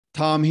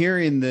Tom,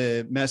 hearing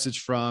the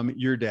message from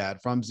your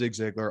dad, from Zig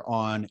Ziglar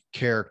on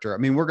character. I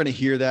mean, we're going to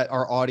hear that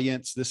our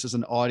audience, this is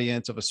an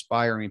audience of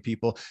aspiring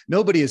people.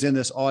 Nobody is in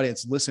this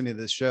audience listening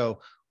to this show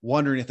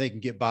wondering if they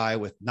can get by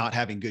with not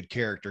having good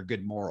character,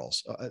 good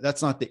morals.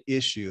 That's not the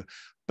issue.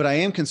 But I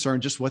am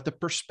concerned just what the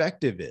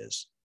perspective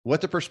is, what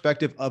the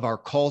perspective of our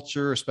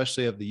culture,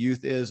 especially of the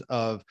youth, is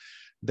of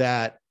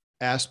that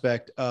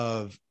aspect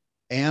of,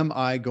 am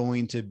I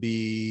going to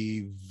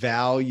be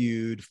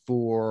valued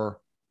for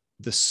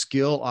the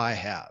skill I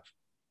have,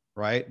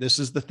 right? This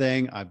is the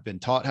thing. I've been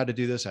taught how to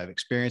do this. I have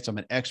experience. I'm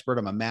an expert.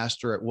 I'm a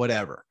master at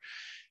whatever.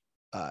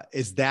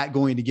 Is that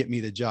going to get me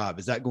the job?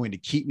 Is that going to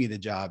keep me the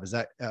job? Is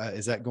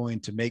that going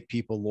to make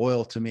people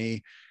loyal to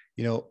me?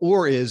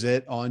 Or is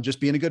it on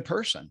just being a good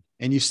person?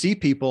 And you see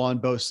people on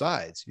both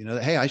sides,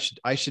 that, hey,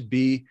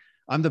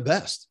 I'm the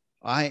best.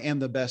 I am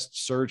the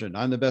best surgeon.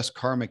 I'm the best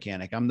car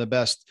mechanic. I'm the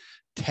best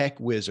tech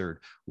wizard,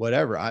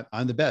 whatever.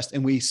 I'm the best.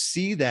 And we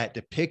see that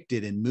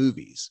depicted in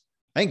movies.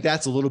 I think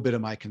that's a little bit of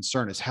my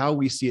concern, is how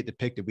we see it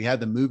depicted. We have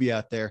the movie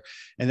out there,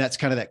 and that's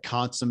kind of that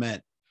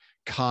consummate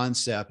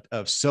concept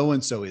of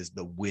so-and-so is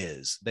the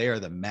whiz. They are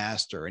the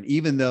master. And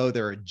even though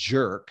they're a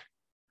jerk,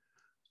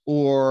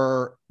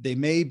 or they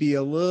may be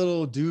a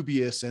little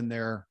dubious in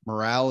their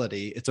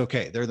morality, it's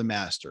okay. They're the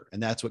master.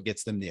 And that's what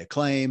gets them the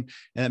acclaim.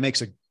 And it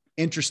makes an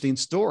interesting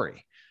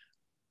story.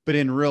 But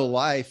in real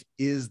life,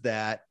 does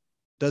that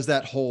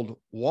hold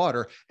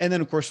water? And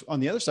then, of course, on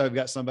the other side, we've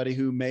got somebody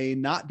who may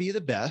not be the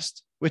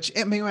best, which,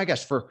 I mean, I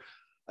guess I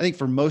think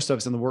for most of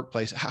us in the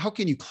workplace, how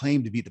can you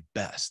claim to be the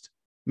best?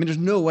 I mean, there's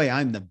no way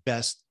I'm the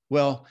best.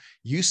 Well,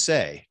 you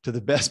say to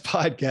the best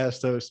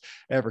podcast host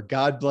ever.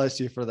 God bless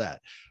you for that.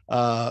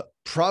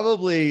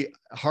 Probably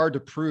hard to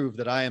prove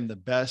that I am the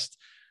best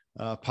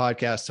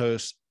podcast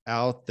host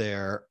out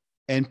there.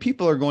 And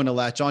people are going to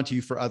latch onto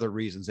you for other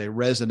reasons. They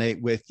resonate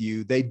with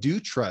you. They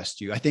do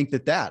trust you. I think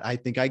I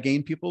think I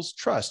gain people's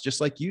trust just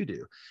like you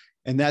do.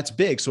 And that's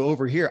big. So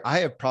over here,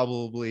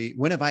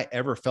 when have I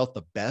ever felt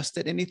the best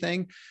at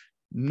anything?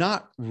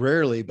 Not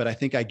rarely, but I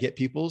think I get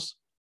people's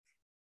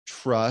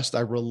trust.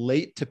 I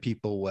relate to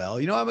people well.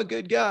 I'm a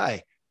good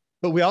guy.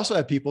 But we also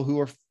have people who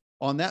are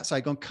on that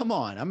side going, come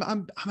on,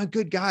 I'm a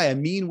good guy. I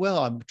mean well,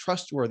 I'm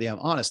trustworthy, I'm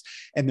honest.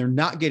 And they're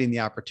not getting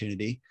the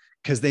opportunity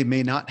because they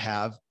may not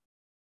have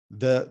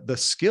the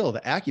skill,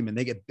 the acumen.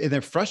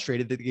 They're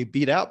frustrated that they get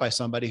beat out by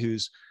somebody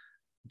who's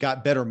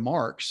got better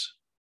marks,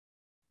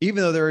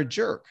 even though they're a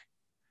jerk.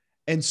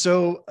 And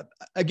so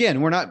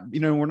again,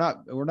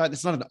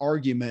 it's not an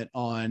argument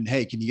on,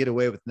 hey, can you get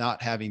away with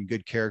not having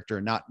good character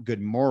and not good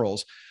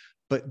morals,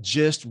 but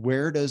just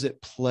where does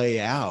it play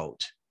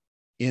out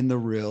in the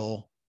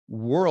real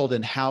world,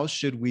 and how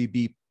should we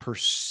be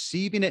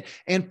perceiving it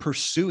and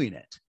pursuing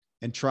it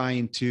and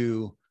trying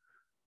to,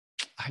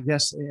 I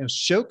guess,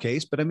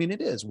 showcase, but I mean, it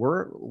is,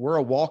 we're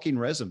a walking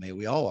resume.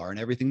 We all are in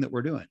everything that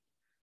we're doing.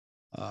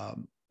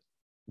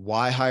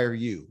 Why hire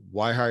you?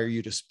 Why hire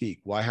you to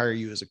speak? Why hire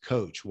you as a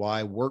coach?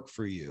 Why work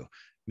for you? I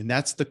mean,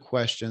 that's the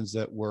questions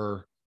that's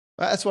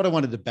what I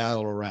wanted to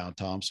battle around,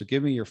 Tom. So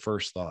give me your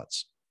first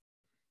thoughts.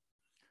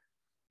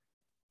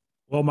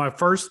 Well, my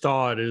first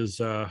thought is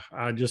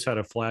I just had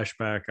a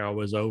flashback. I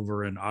was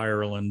over in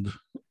Ireland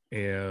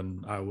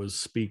and I was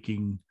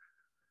speaking,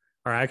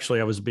 or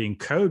actually I was being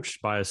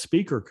coached by a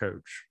speaker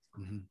coach,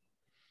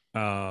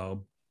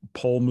 Paul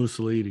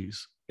Mussolidis.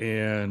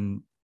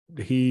 And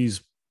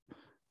he's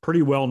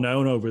pretty well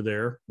known over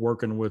there,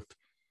 working with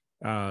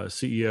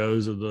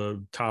CEOs of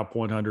the top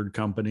 100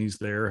 companies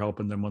there,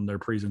 helping them on their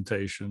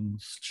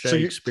presentations. So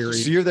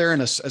you're there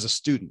as a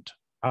student?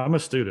 I'm a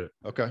student.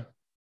 Okay.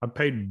 I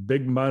paid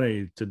big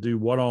money to do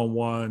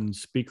one-on-one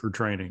speaker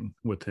training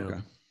with him.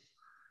 Okay.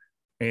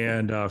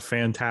 And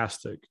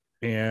fantastic.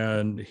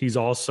 And he's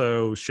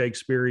also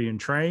Shakespearean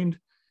trained.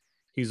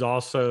 He's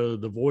also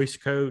the voice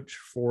coach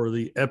for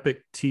the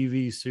epic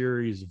TV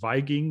series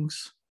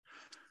Vikings.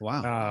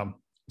 Wow.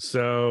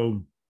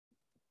 So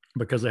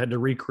because they had to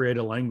recreate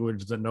a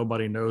language that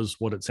nobody knows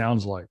what it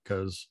sounds like,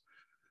 because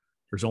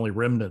there's only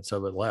remnants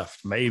of it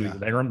left. Maybe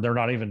they're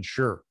not even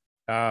sure.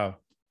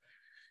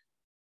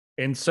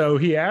 And so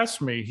he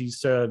asked me, he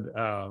said,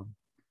 well,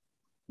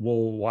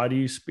 why do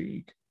you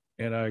speak?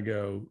 And I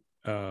go,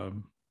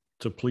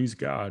 to please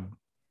God.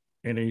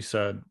 And he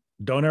said,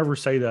 don't ever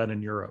say that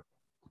in Europe.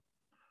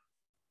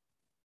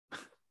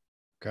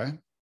 Okay.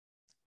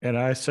 And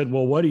I said,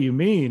 well, what do you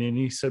mean? And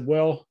he said,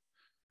 well,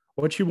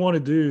 what you want to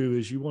do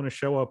is you want to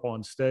show up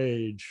on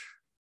stage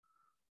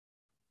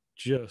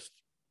just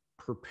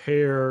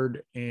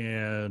prepared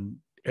and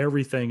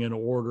everything in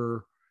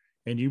order.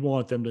 And you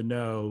want them to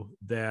know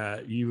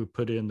that you have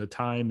put in the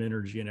time,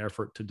 energy, and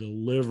effort to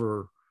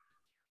deliver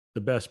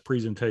the best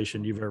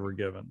presentation you've ever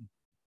given.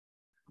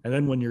 And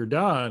then when you're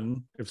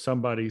done, if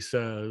somebody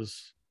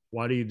says,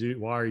 why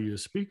are you a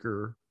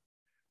speaker?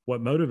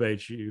 What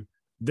motivates you?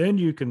 Then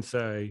you can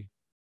say,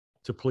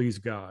 to please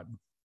God.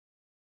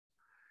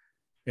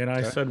 And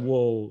I said,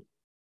 well,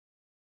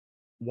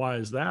 why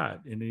is that?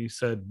 And he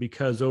said,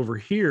 because over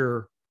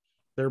here,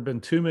 there have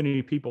been too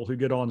many people who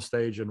get on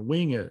stage and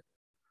wing it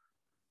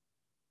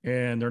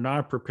and they're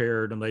not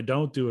prepared and they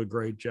don't do a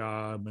great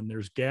job and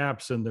there's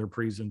gaps in their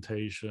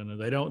presentation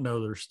and they don't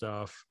know their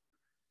stuff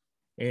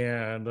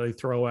and they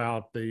throw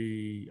out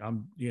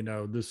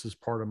this is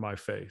part of my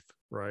faith,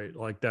 right?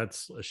 Like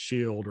that's a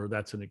shield or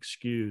that's an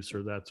excuse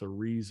or that's a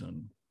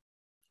reason.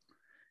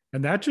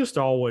 And that just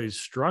always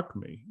struck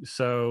me.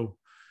 So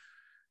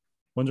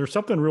when there's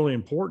something really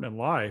important in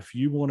life,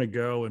 you want to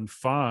go and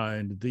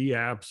find the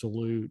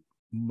absolute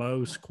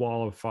most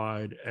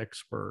qualified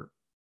expert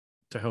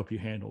to help you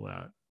handle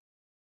that.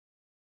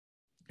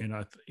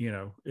 And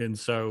and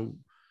so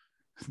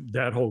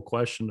that whole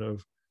question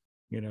of,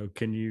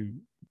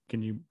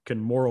 can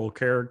moral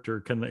character,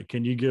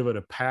 can you give it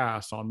a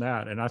pass on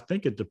that? And I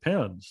think it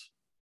depends,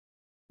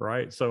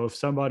 right? So if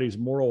somebody's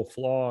moral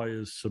flaw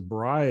is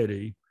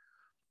sobriety,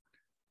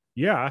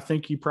 yeah, I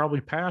think you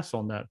probably pass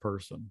on that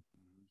person,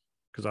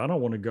 because I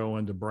don't want to go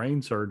into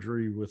brain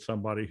surgery with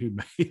somebody who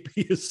maybe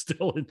is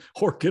still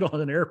or get on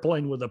an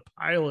airplane with a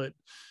pilot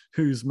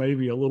who's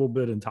maybe a little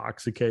bit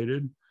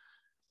intoxicated,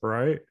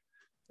 right?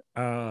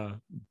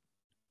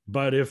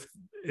 But if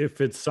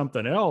it's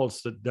something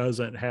else that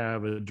doesn't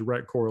have a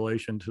direct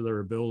correlation to their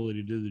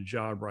ability to do the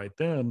job right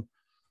then,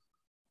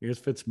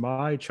 if it's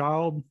my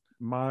child,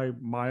 my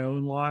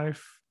own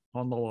life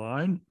on the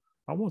line,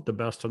 I want the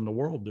best in the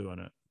world doing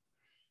it.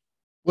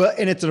 Well,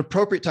 and it's an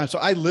appropriate time. So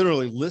I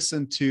literally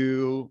listened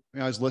to,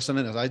 I was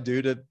listening as I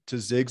do to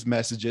Zig's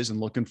messages and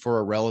looking for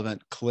a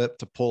relevant clip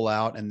to pull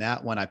out. And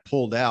that one I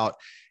pulled out,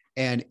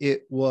 and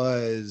it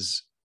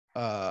was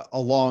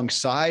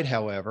alongside,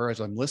 however, as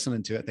I'm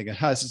listening to it, thinking,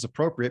 this is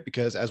appropriate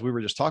because as we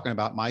were just talking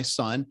about, my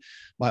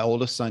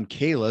oldest son,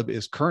 Caleb,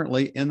 is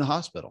currently in the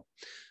hospital.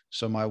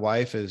 So my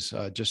wife is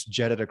just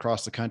jetted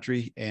across the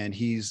country and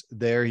he's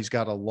there. He's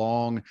got a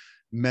long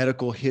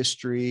medical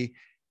history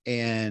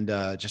and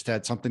just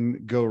had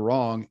something go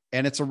wrong.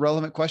 And it's a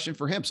relevant question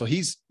for him. So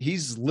he's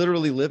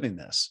literally living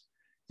this.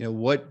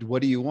 What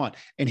do you want?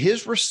 And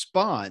his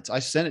response, I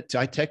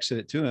texted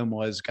it to him,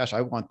 was, gosh,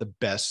 I want the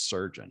best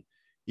surgeon.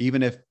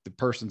 Even if the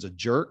person's a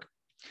jerk,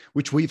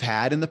 which we've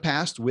had in the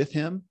past with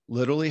him,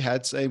 literally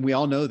had say, we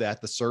all know that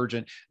the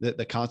surgeon,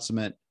 the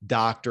consummate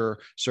doctor,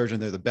 surgeon,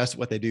 they're the best at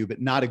what they do, but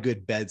not a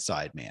good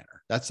bedside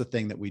manner. That's the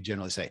thing that we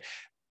generally say.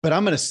 But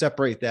I'm going to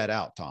separate that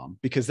out, Tom,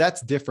 because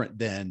that's different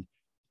than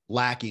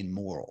lacking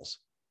morals.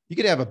 You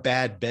could have a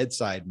bad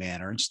bedside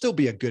manner and still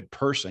be a good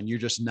person. You're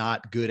just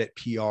not good at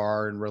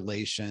PR and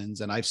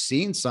relations. And I've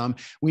seen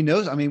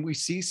we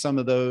see some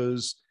of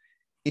those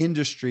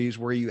industries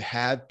where you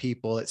have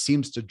people, it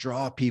seems to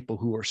draw people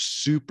who are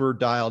super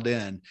dialed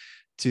in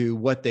to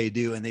what they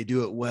do and they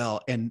do it well.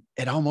 And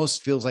it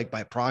almost feels like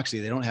by proxy,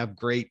 they don't have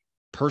great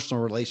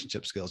personal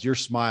relationship skills. You're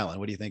smiling.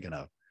 What are you thinking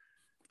of?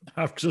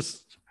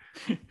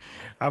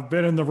 I've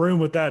been in the room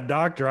with that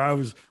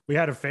doctor. We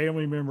had a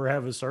family member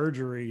have a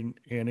surgery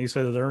and he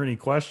said, are there any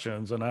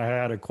questions? And I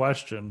had a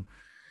question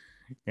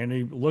and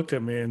he looked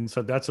at me and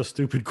said, that's a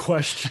stupid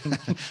question.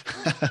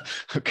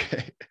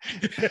 Okay.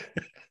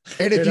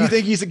 And if you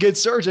think he's a good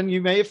surgeon,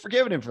 you may have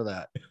forgiven him for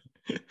that.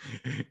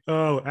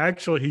 Oh,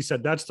 actually, he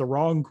said, that's the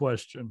wrong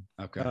question.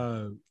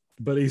 Okay.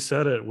 But he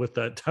said it with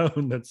that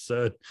tone that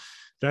said,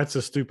 that's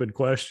a stupid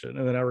question.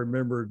 And then I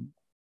remembered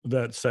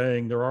that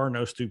saying, there are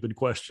no stupid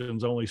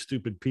questions, only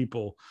stupid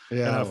people.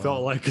 Yeah, and I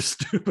felt like a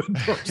stupid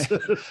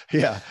person.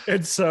 Yeah.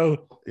 And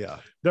so yeah,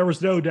 there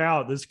was no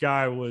doubt this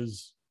guy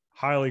was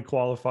highly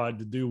qualified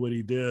to do what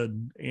he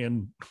did.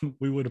 And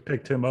we would have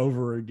picked him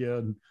over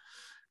again.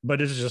 But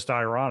it's just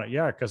ironic.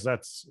 Yeah, because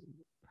that's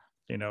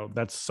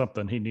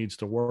something he needs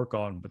to work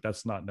on. But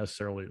that's not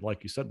necessarily,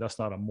 like you said, that's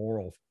not a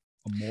moral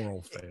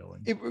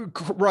failing.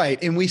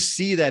 Right. And we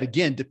see that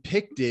again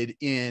depicted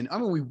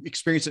we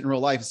experience it in real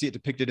life and see it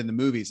depicted in the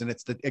movies. And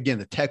it's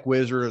the tech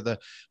wizard or the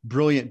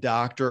brilliant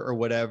doctor or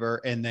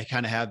whatever. And they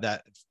kind of have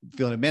that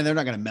feeling of, man, they're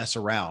not going to mess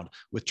around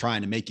with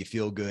trying to make you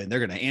feel good. And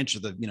they're going to answer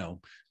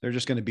they're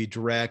just going to be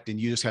direct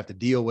and you just have to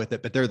deal with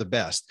it, but they're the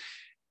best.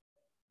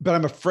 But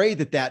I'm afraid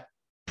that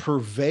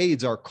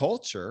pervades our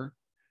culture.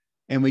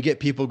 And we get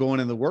people going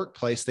in the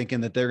workplace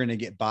thinking that they're going to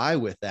get by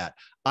with that.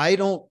 I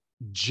don't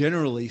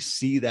generally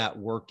see that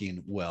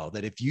working well,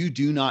 that if you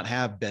do not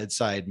have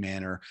bedside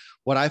manner,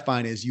 what I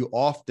find is you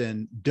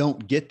often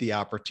don't get the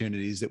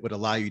opportunities that would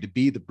allow you to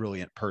be the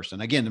brilliant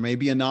person. Again, there may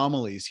be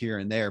anomalies here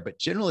and there, but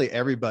generally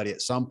everybody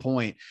at some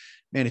point,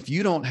 man, if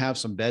you don't have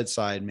some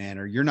bedside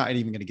manner, you're not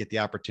even going to get the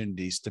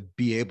opportunities to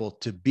be able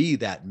to be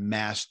that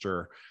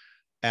master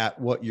at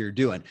what you're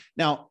doing.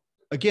 Now,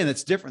 again,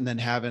 it's different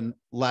than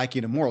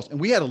lacking in morals. And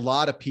we had a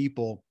lot of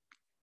people,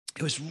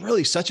 it was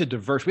really such a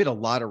diverse, we had a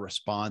lot of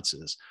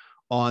responses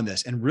on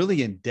this and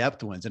really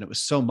in-depth ones. And it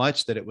was so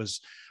much that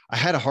I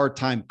had a hard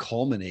time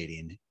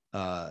culminating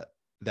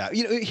that.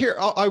 Here,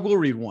 I will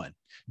read one.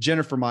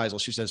 Jennifer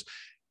Meisel, she says,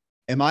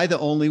 am I the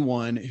only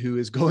one who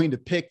is going to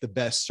pick the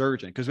best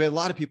surgeon? Because we had a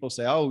lot of people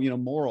say,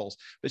 morals.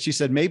 But she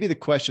said, maybe the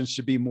questions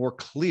should be more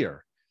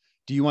clear.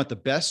 Do you want the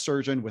best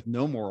surgeon with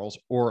no morals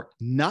or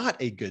not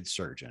a good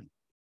surgeon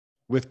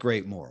with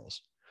great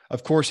morals?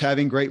 Of course,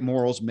 having great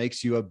morals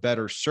makes you a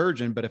better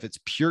surgeon, but if it's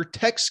pure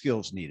tech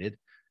skills needed,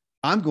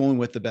 I'm going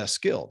with the best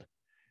skilled.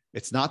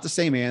 It's not the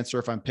same answer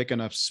if I'm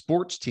picking a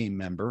sports team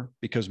member,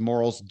 because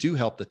morals do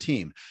help the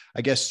team.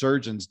 I guess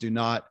surgeons do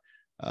not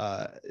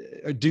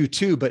do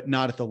too, but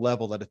not at the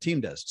level that a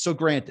team does. So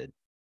granted,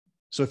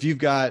 so if you've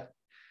got,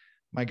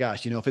 my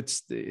gosh,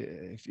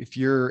 if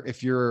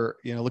you're,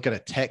 look at a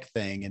tech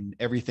thing and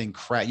everything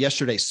crashed.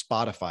 Yesterday,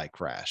 Spotify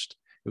crashed.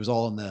 It was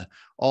all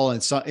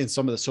in some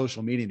of the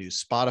social media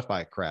news.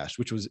 Spotify crashed,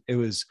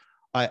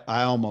 I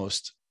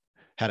almost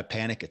had a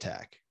panic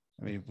attack.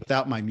 I mean,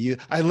 without my music,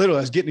 I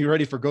was getting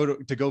ready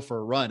to go for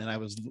a run, and I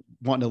was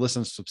wanting to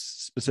listen to some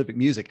specific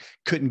music,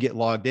 couldn't get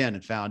logged in,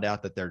 and found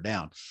out that they're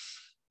down.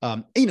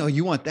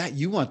 You want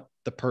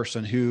the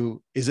person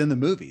who is in the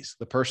movies,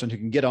 the person who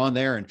can get on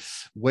there and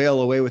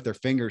wail away with their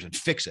fingers and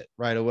fix it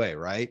right away.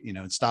 Right.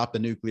 And stop the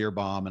nuclear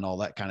bomb and all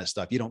that kind of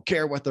stuff. You don't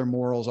care what their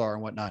morals are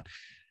and whatnot.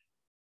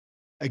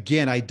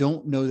 Again, I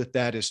don't know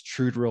that is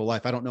true to real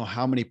life. I don't know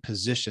how many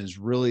positions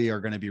really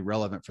are going to be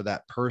relevant for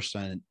that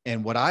person.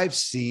 And what I've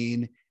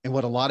seen and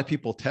what a lot of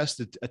people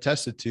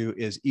attested to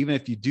is, even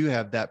if you do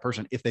have that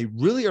person, if they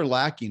really are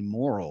lacking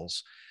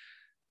morals,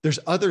 there's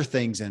other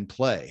things in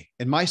play.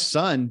 And my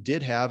son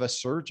did have a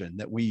surgeon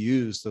that we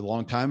used a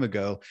long time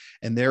ago,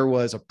 and there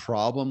was a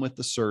problem with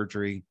the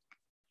surgery.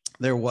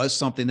 There was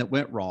something that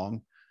went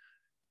wrong,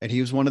 and he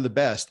was one of the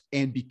best.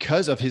 And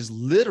because of his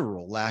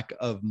literal lack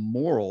of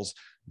morals,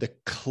 the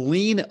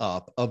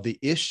cleanup of the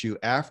issue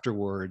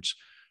afterwards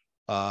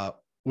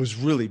was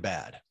really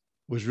bad.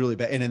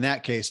 And in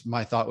that case,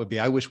 my thought would be,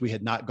 I wish we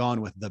had not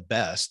gone with the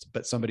best,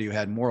 but somebody who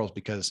had morals,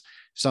 because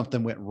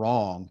something went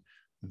wrong,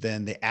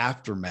 then the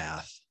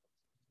aftermath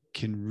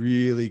can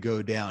really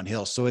go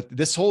downhill. So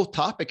this whole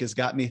topic has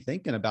got me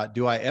thinking about,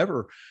 do I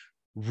ever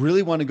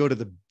really want to go to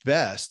the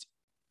best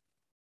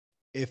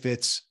if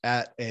it's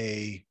at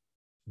a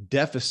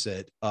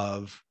deficit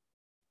of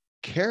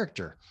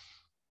character?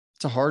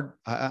 It's a hard,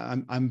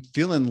 I'm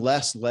feeling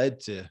less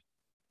led to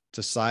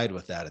side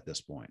with that at this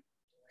point.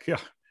 Yeah.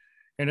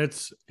 And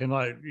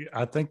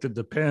I think the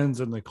depends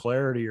and the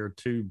clarity are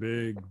two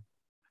big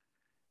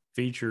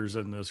features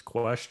in this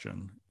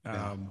question.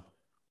 Yeah.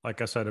 Like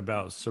I said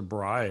about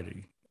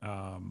sobriety,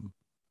 I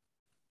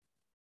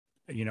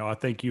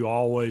think you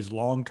always,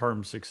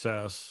 long-term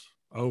success,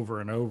 over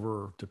and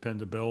over,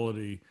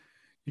 dependability,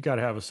 you got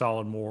to have a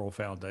solid moral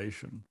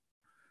foundation.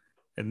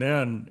 And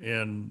then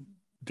in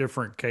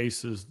different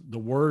cases, the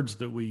words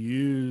that we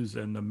use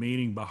and the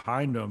meaning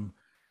behind them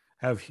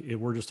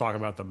we're just talking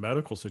about the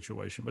medical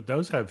situation, but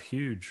those have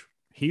huge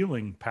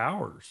healing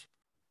powers.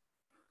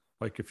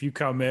 Like if you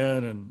come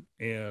in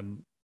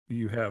and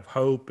you have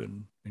hope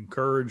and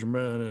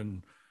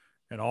encouragement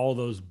and all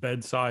those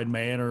bedside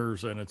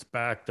manners, and it's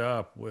backed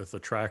up with a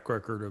track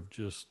record of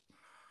just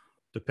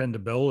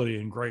dependability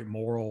and great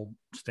moral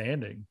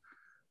standing,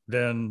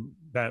 then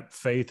that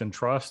faith and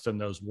trust in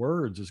those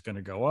words is going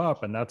to go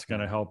up, and that's going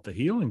to help the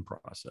healing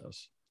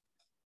process.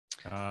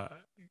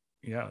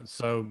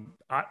 So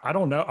I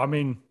don't know. I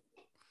mean,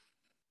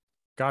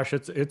 gosh,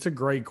 it's a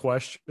great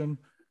question.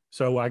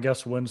 So I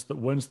guess when's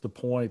the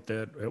point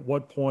at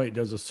what point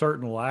does a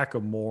certain lack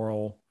of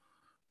moral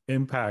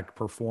impact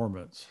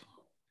performance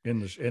in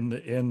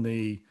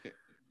the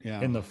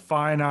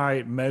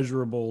finite,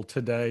 measurable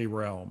today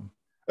realm?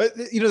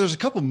 There's a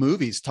couple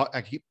movies.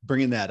 I keep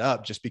bringing that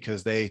up just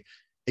because they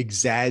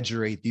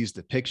exaggerate these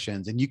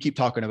depictions, and you keep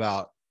talking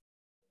about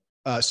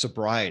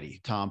sobriety.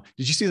 Tom,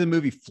 did you see the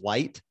movie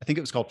Flight? I think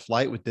it was called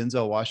Flight with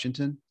Denzel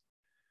Washington.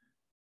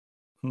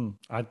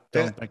 I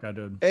don't think I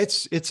did.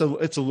 It's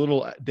a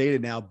little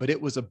dated now, but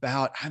it was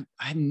about,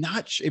 I'm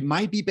not sure, it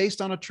might be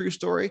based on a true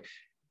story.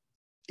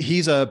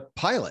 He's a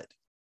pilot.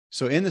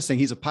 So in this thing,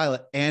 he's a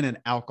pilot and an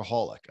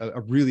alcoholic, a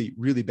really,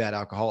 really bad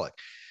alcoholic.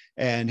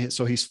 And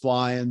so he's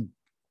flying,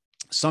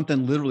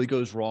 something literally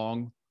goes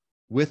wrong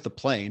with the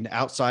plane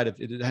outside of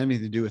it. It had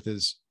anything to do with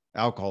his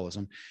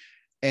alcoholism.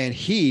 And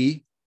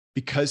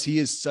because he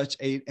is such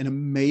an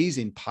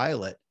amazing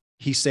pilot,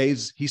 he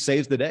saves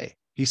the day.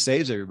 He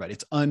saves everybody.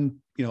 It's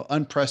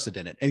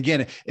unprecedented. And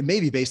again, it may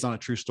be based on a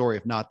true story.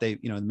 If not, they,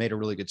 made a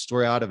really good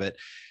story out of it.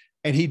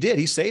 And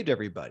he saved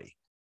everybody.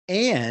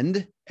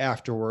 And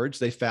afterwards,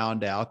 they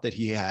found out that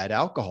he had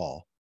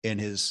alcohol in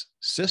his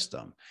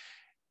system.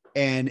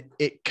 And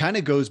it kind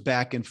of goes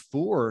back and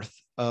forth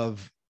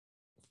of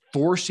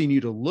forcing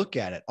you to look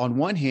at it. On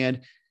one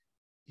hand,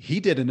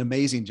 he did an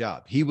amazing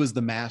job. He was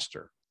the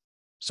master.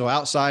 So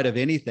outside of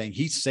anything,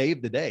 he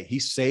saved the day. He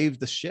saved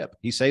the ship.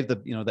 He saved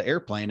the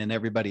airplane and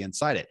everybody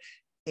inside it.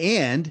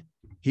 And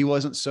he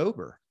wasn't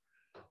sober.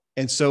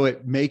 And so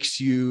it makes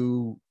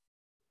you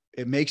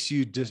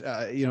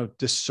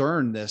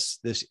discern this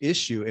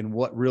issue and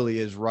what really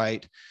is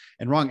right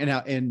and wrong.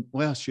 And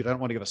well, shoot, I don't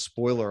want to give a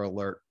spoiler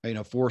alert,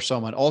 for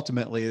someone.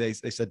 Ultimately, they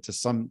said to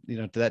some,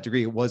 to that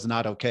degree, it was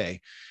not okay.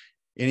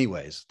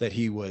 Anyways, that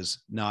he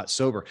was not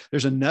sober.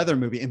 There's another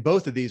movie, and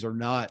both of these are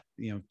not,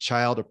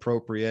 child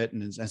appropriate,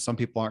 and some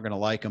people aren't going to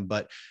like them,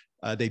 but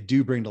they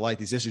do bring to light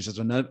these issues. There's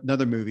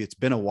another movie, it's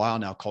been a while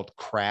now, called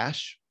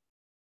Crash.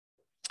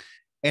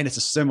 And it's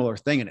a similar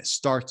thing. And it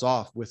starts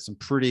off with some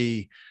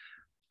pretty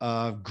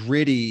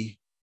gritty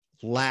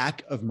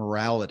lack of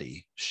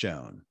morality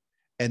shown.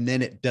 And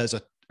then it does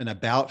an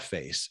about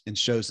face and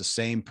shows the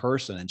same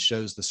person and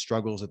shows the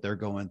struggles that they're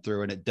going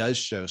through. And it does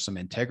show some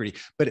integrity,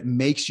 but it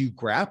makes you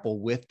grapple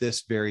with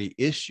this very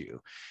issue.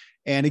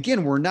 And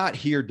again, we're not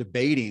here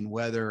debating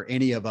whether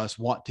any of us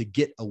want to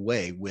get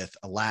away with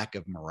a lack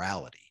of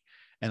morality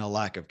and a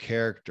lack of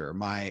character.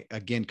 My,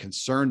 again,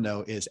 concern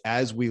though, is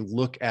as we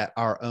look at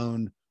our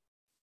own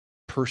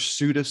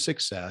pursuit of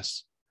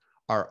success,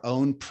 our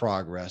own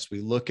progress,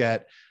 we look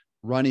at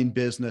running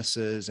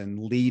businesses and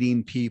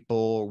leading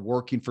people,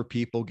 working for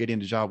people,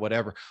 getting a job,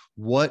 whatever,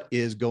 what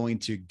is going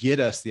to get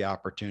us the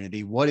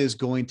opportunity? What is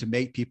going to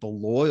make people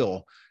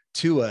loyal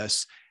to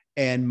us?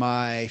 And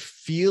my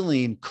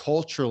feeling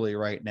culturally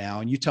right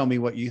now, and you tell me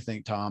what you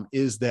think, Tom,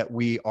 is that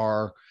we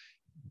are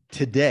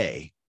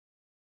today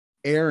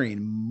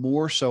erring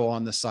more so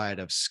on the side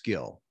of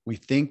skill. We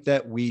think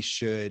that we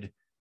should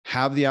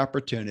have the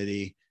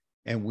opportunity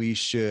and we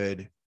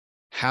should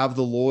have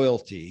the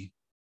loyalty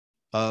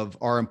of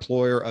our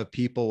employer, of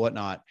people,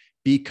 whatnot,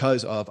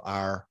 because of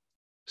our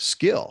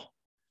skill.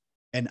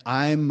 And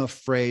I'm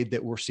afraid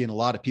that we're seeing a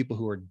lot of people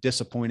who are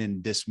disappointed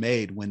and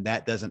dismayed when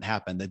that doesn't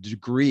happen. The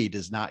degree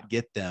does not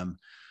get them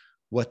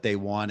what they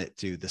want it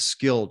to. The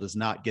skill does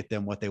not get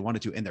them what they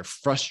wanted to. And they're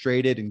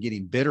frustrated and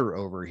getting bitter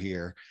over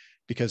here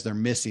because they're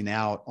missing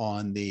out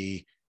on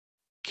the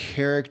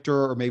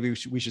character, or maybe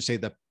we should say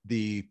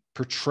the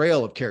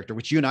portrayal of character,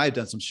 which you and I have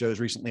done some shows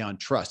recently on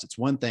trust. It's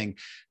one thing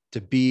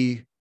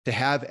to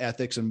have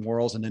ethics and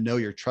morals and to know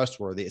you're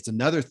trustworthy. It's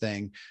another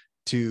thing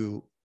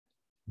to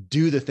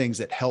do the things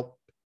that help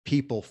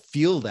people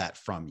feel that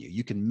from you.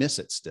 You can miss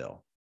it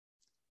still.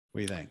 What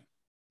do you think?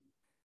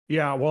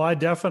 Yeah, well, I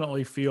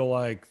definitely feel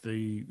like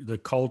the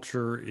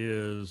culture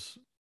is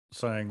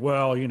saying,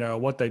 well, you know,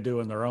 what they do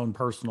in their own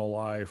personal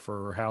life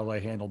or how they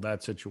handled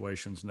that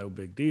situation is no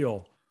big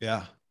deal.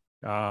 Yeah.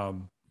 A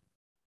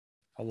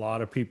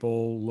lot of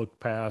people look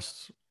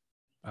past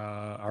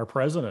our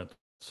presidents,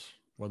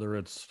 whether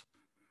it's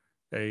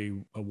a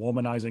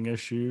womanizing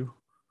issue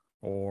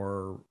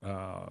or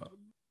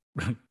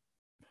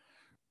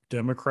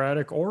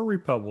Democratic or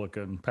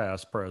Republican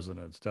past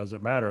presidents,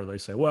 doesn't matter. They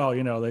say, well,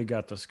 you know, they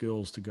got the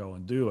skills to go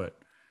and do it.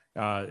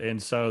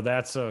 And so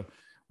that's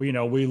we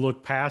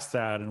look past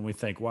that and we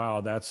think,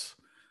 wow, that's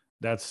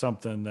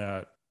something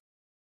that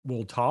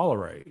we'll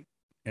tolerate.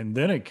 And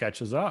then it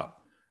catches up.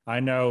 I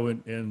know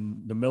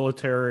in the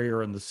military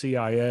or in the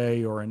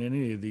CIA or in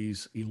any of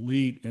these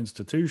elite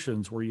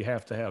institutions where you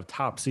have to have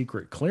top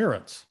secret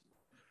clearance,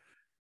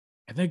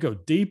 and they go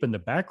deep in the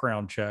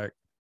background check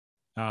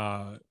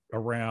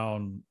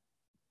around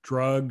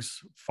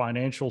drugs,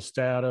 financial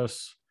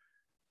status,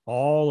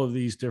 all of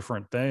these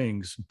different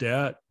things,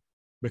 debt,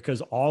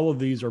 because all of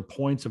these are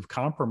points of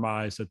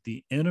compromise that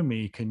the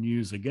enemy can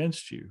use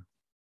against you.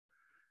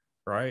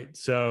 Right.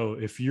 So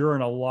if you're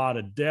in a lot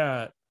of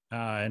debt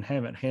and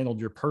haven't handled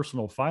your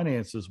personal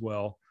finances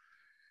well,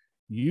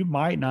 you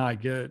might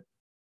not get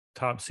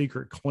top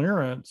secret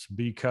clearance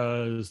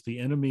because the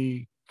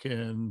enemy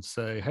can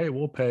say, hey,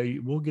 we'll pay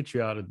you, we'll get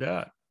you out of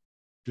debt.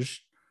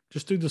 Just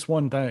do this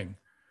one thing.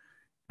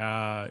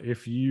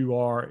 If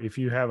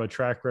you have a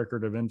track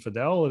record of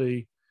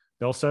infidelity,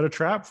 they'll set a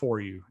trap for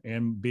you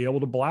and be able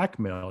to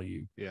blackmail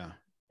you. Yeah.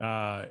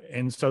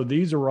 And so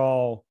these are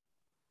all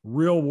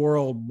real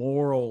world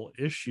moral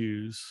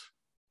issues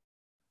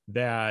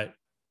that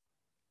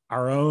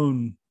our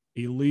own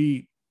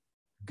elite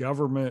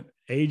government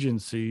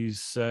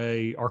agencies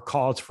say are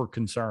cause for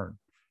concern.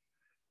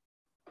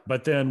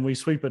 But then we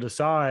sweep it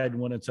aside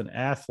when it's an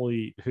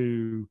athlete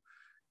who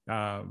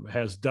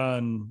has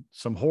done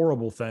some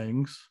horrible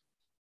things,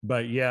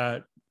 but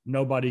yet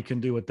nobody can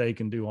do what they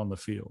can do on the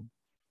field.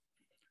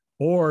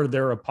 Or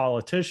they're a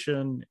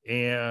politician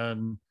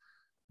and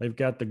they've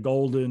got the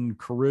golden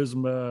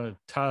charisma,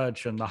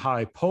 touch, and the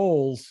high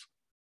polls,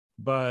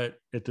 but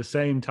at the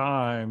same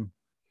time,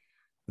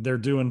 they're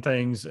doing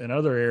things in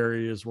other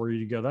areas where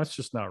you go, that's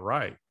just not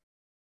right.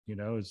 You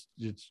know, it's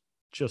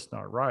just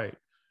not right.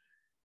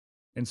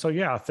 And so,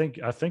 yeah, I think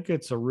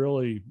it's a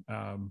really,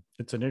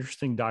 it's an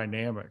interesting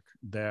dynamic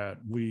that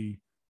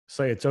we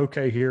say it's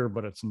okay here,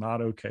 but it's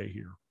not okay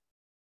here.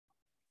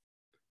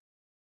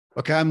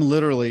 Okay.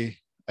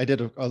 I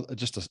did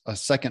just a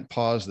second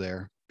pause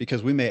there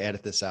because we may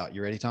edit this out.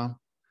 You ready, Tom?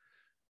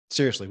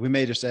 Seriously, we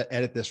may just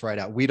edit this right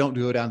out. We don't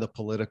go down the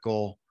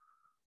political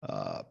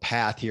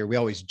path here. We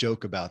always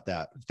joke about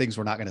that. Things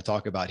we're not going to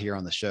talk about here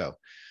on the show.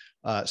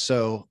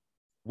 So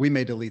we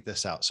may delete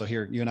this out. So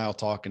here, you and I will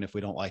talk. And if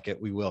we don't like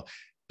it, we will,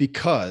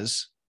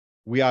 because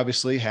we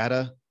obviously had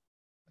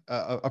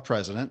a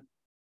president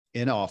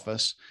in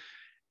office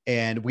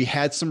and we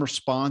had some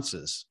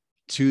responses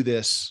to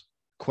this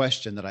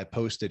question that I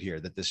posted here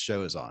that this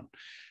show is on.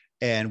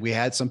 And we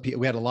had some people,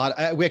 we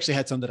actually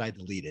had some that I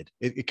deleted.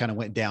 It kind of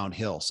went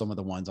downhill, some of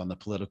the ones on the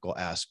political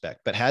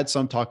aspect, but had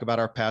some talk about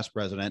our past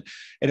president.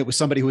 And it was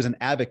somebody who was an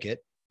advocate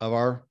of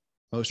our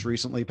most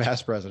recently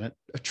past president,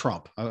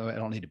 Trump. I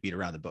don't need to beat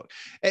around the book.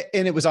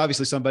 And it was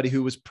obviously somebody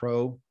who was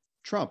pro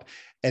Trump.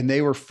 And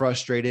they were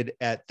frustrated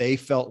they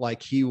felt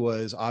like he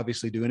was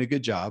obviously doing a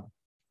good job.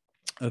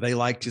 They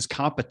liked his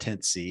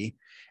competency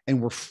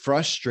and were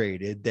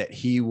frustrated that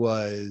he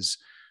was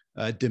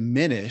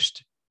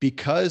diminished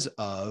because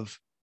of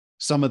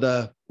some of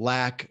the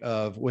lack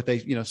of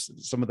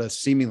some of the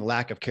seeming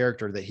lack of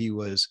character that he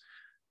was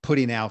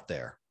putting out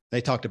there.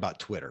 They talked about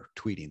Twitter,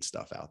 tweeting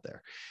stuff out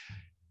there.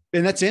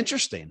 And that's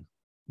interesting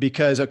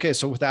because, okay,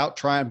 so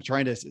I'm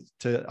trying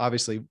to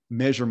obviously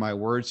measure my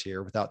words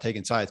here without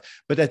taking sides,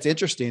 but that's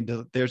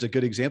interesting. There's a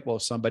good example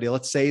of somebody,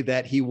 let's say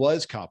that he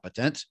was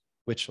competent,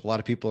 which a lot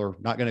of people are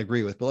not going to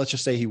agree with, but let's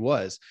just say he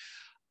was.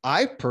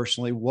 I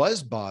personally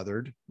was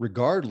bothered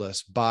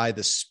regardless by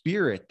the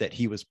spirit that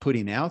he was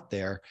putting out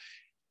there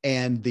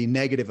and the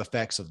negative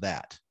effects of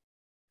that.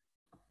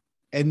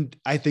 And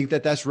I think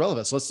that that's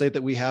relevant. So let's say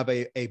that we have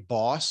a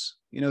boss,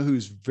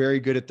 who's very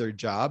good at their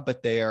job,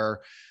 but they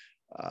are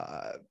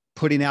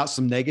putting out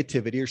some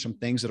negativity or some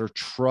things that are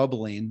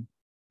troubling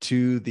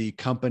to the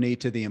company,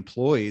 to the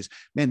employees.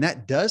 Man,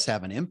 that does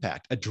have an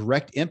impact, a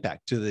direct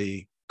impact to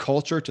the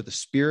culture, to the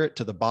spirit,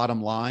 to the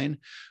bottom line.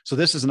 So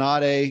this is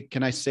not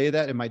can I say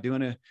that? Am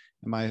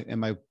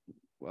I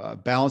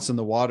balancing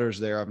the waters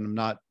there? I'm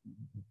not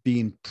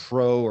being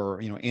pro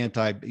or,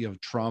 anti,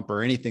 Trump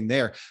or anything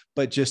there,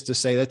 but just to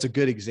say that's a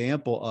good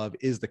example of,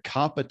 is the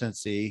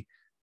competency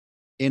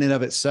in and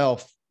of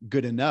itself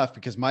good enough?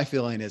 Because my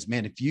feeling is,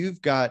 man, if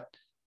you've got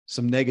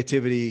some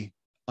negativity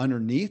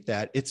underneath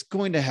that, it's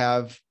going to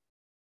have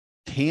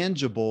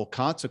tangible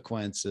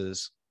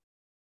consequences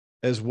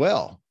as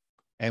well.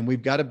 And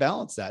we've got to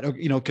balance that,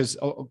 because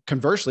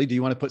conversely, do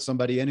you want to put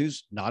somebody in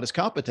who's not as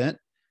competent,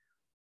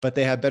 but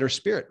they have better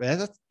spirit?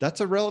 That's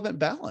a relevant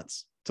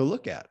balance to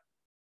look at.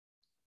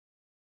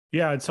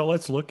 Yeah. And so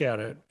let's look at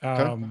it.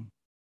 Okay.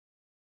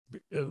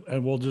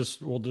 And we'll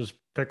just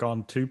pick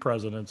on two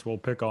presidents. We'll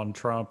pick on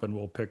Trump and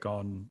we'll pick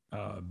on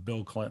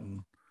Bill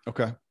Clinton.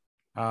 Okay.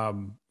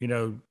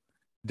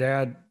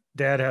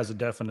 Dad has a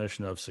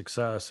definition of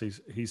success.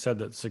 He said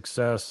that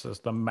success is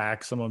the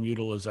maximum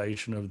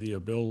utilization of the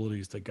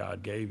abilities that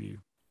God gave you.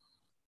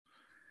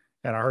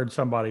 And I heard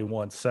somebody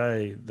once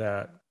say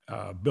that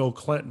Bill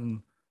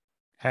Clinton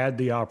had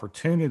the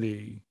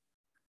opportunity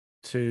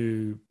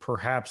to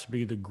perhaps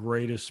be the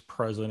greatest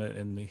president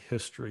in the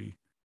history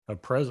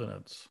of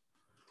presidents.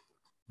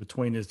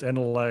 Between his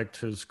intellect,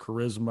 his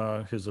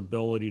charisma, his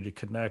ability to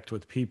connect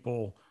with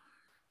people,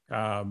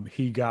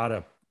 he got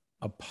a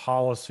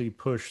policy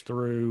pushed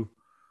through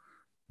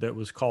that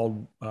was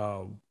called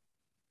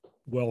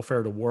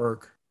welfare to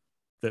work,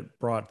 that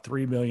brought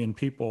 3 million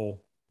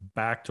people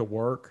back to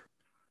work.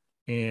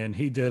 And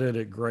he did it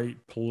at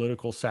great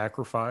political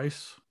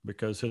sacrifice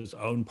because his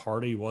own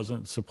party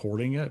wasn't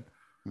supporting it.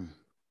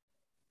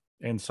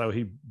 And so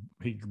he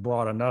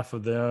brought enough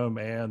of them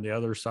and the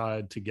other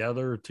side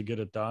together to get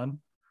it done.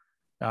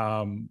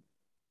 And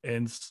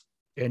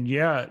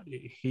yet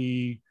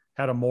he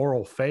had a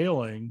moral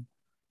failing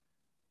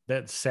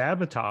that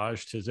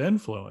sabotaged his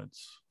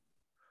influence,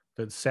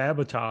 that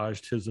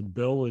sabotaged his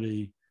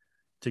ability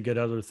to get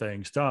other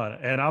things done.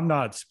 And I'm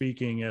not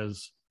speaking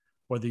as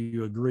whether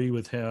you agree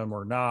with him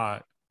or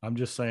not. I'm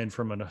just saying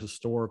from a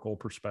historical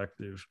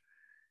perspective,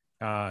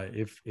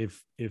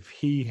 if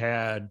he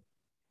had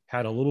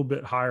a little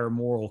bit higher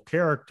moral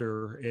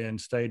character and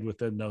stayed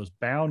within those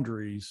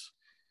boundaries,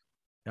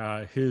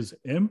 his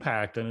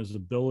impact and his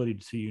ability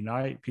to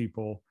unite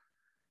people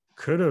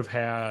could have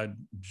had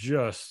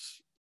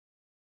just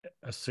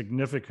a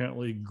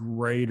significantly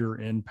greater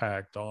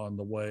impact on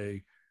the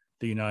way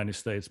the United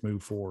States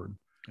move forward.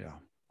 Yeah.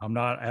 I'm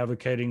not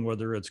advocating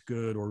whether it's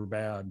good or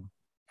bad.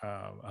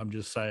 I'm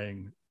just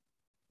saying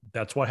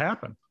that's what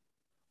happened.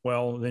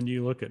 Well, then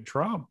you look at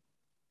Trump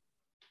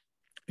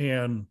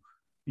and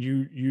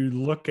you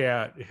look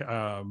at,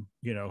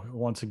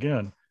 once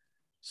again,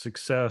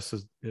 success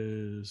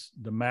is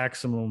the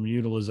maximum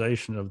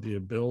utilization of the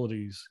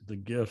abilities, the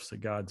gifts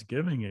that God's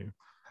giving you.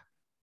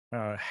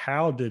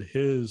 How did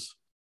his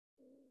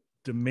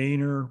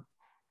demeanor,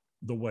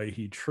 the way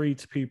he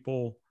treats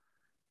people,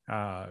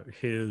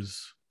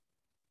 his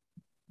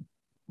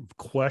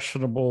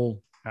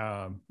questionable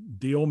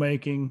deal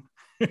making,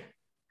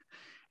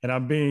 and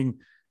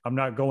I'm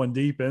not going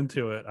deep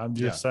into it. I'm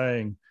just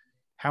saying,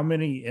 how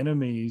many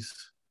enemies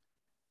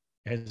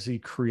has he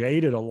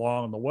created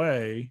along the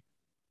way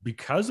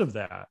because of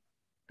that?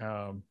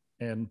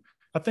 And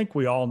I think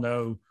we all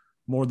know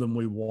more than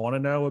we want to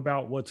know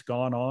about what's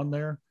gone on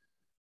there,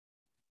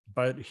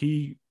 but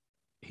he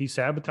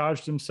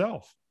sabotaged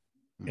himself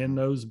in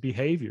those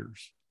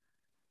behaviors.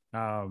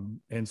 And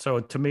so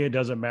to me, it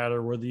doesn't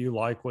matter whether you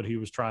like what he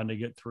was trying to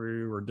get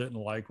through or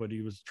didn't like what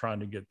he was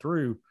trying to get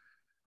through.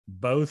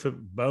 Both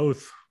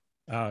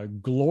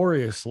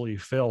gloriously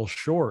fell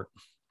short.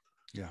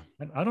 Yeah.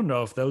 And I don't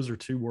know if those are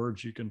two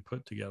words you can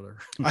put together.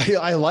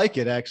 I like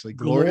it, actually.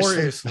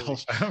 Gloriously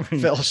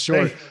fell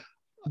short.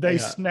 They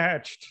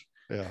snatched.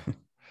 Yeah.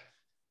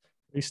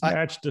 They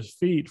snatched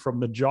defeat from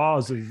the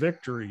jaws of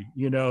victory,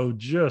 in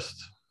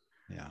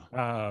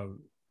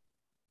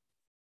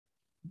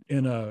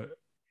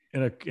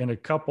in a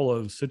couple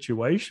of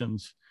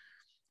situations.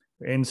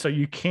 And so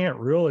you can't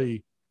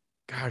really,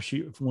 gosh,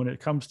 when it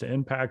comes to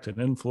impact and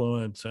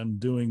influence and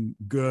doing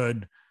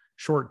good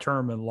short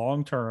term and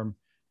long term,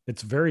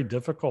 it's very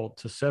difficult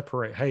to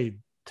separate, hey,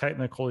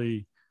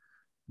 technically,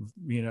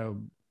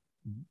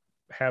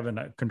 having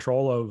a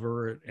control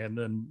over it, and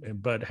then,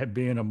 but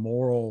being a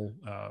moral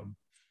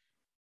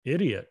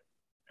idiot.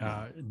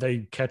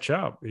 They catch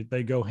up,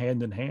 they go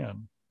hand in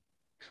hand.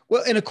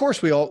 Well, and of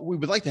course we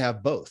would like to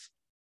have both.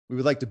 We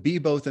would like to be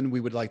both, and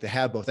we would like to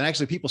have both. And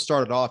actually, people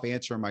started off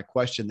answering my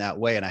question that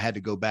way, and I had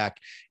to go back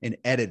and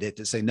edit it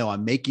to say, no,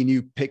 I'm making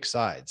you pick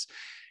sides.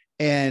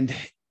 And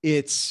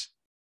it's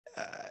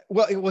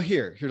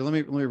here. Let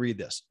me read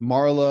this.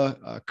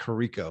 Marla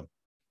Carico.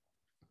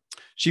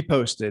 She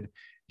posted,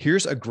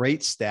 here's a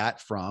great stat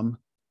from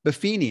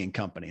Buffini and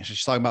Company.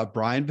 She's talking about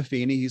Brian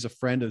Buffini. He's a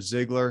friend of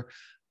Ziglar.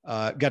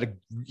 Got a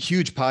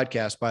huge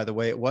podcast, by the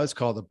way. It was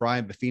called The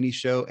Brian Buffini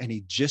Show, and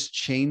he just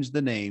changed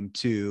the name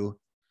to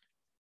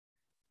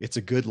It's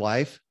a Good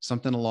Life,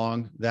 something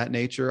along that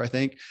nature, I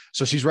think.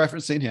 So she's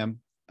referencing him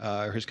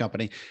or his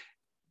company.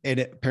 And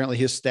apparently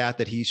his stat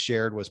that he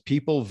shared was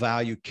people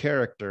value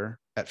character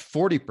at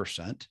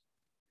 40%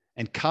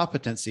 and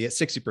competency at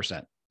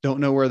 60%. Don't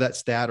know where that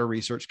stat or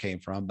research came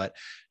from, but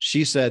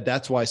she said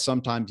that's why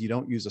sometimes you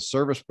don't use a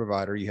service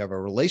provider you have a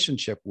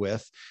relationship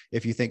with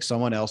if you think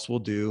someone else will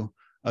do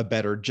a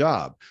better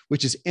job,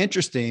 which is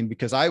interesting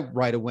because I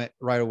right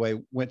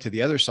away went to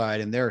the other side.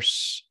 And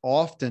there's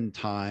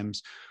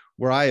oftentimes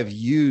where I have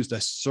used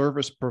a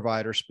service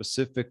provider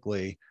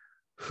specifically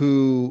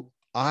who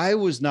I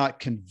was not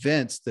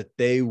convinced that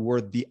they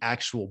were the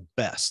actual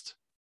best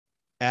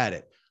at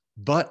it,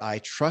 but I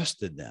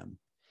trusted them.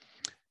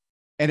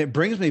 And it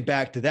brings me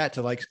back to that,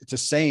 to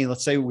saying,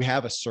 let's say we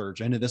have a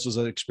surgeon, and this was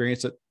an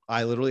experience that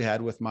I literally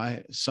had with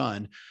my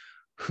son,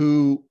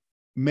 who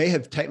may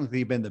have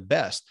technically been the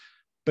best.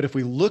 But if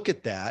we look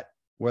at that,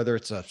 whether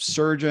it's a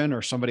surgeon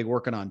or somebody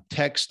working on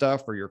tech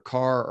stuff or your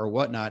car or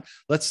whatnot,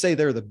 let's say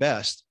they're the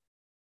best.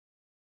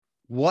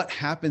 What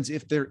happens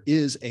if there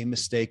is a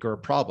mistake or a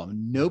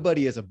problem?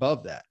 Nobody is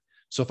above that.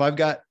 So if I've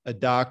got a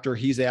doctor,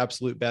 he's the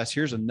absolute best.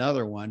 Here's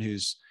another one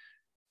who's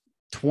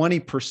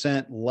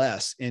 20%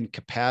 less in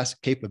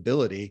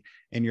capability.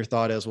 And your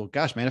thought is, well,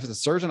 gosh, man, if it's a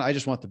surgeon, I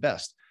just want the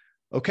best.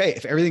 Okay.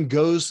 If everything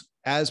goes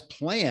as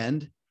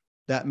planned,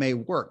 that may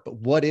work. But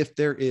what if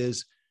there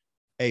is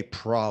a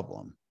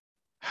problem?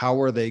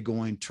 How are they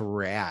going to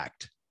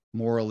react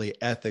morally,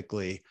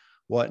 ethically,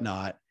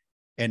 whatnot?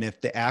 And if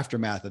the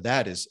aftermath of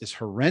that is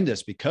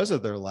horrendous because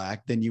of their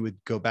lack, then you would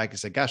go back and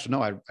say, gosh,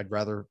 no, I'd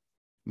rather,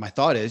 my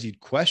thought is you'd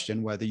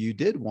question whether you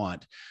did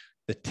want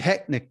the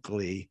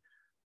technically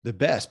the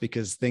best,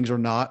 because things are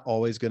not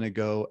always going to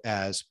go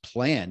as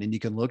planned. And you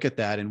can look at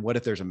that. And what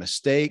if there's a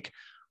mistake?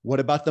 What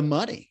about the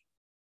money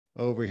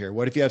over here?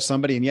 What if you have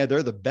somebody and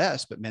they're the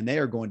best, but man, they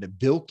are going to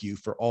bilk you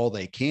for all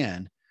they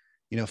can,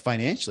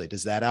 financially?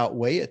 Does that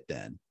outweigh it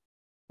then?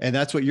 And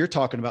that's what you're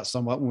talking about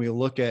somewhat when we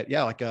look at,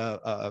 like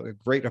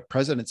a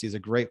presidency is a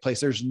great place.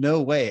 There's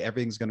no way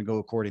everything's going to go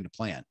according to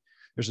plan.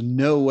 There's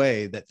no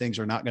way that things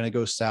are not going to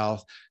go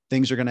south.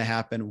 Things are going to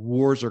happen.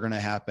 Wars are going to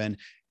happen.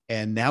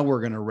 And now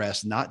we're going to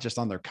rest not just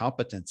on their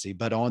competency,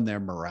 but on their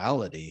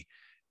morality.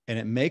 And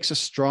it makes a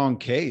strong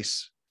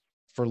case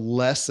for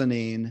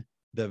lessening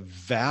the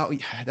value.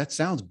 That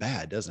sounds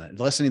bad, doesn't it?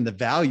 Lessening the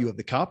value of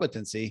the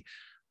competency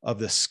of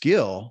the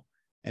skill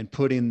and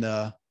putting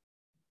the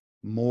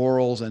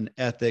morals and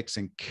ethics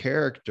and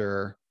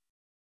character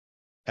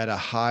at a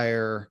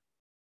higher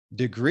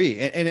degree.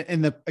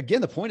 And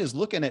the point is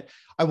looking at,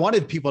 I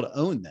wanted people to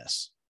own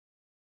this.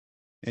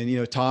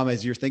 And, Tom,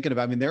 as you're thinking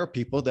about, there are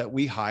people that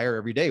we hire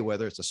every day,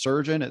 whether it's a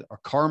surgeon, a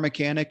car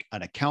mechanic,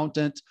 an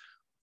accountant,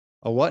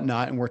 or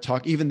whatnot. And we're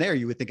talking, even there,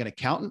 you would think an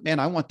accountant, man,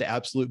 I want the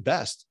absolute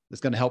best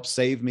that's going to help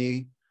save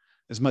me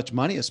as much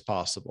money as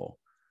possible.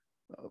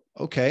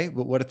 Okay.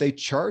 But what if they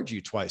charge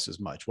you twice as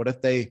much? What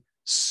if they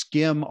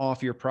skim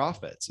off your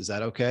profits? Is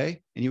that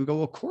okay? And you would go,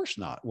 well, of course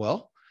not.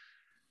 Well,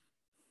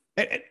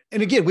 and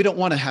again, we don't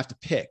want to have to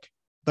pick,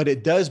 but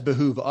it does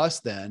behoove us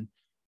then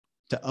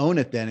to own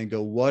it then and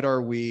go, what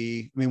are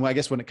we? I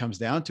guess when it comes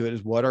down to it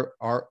is what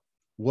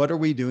are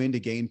we doing to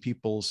gain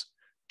people's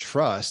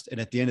trust? And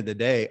at the end of the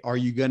day, are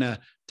you going to,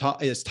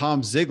 is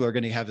Tom Ziglar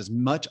going to have as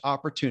much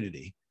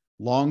opportunity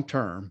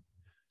long-term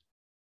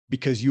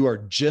because you are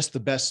just the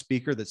best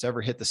speaker that's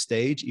ever hit the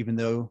stage, even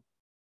though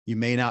you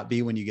may not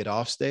be when you get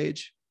off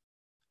stage?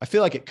 I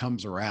feel like it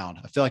comes around.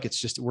 I feel like it's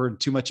just, we're in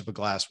too much of a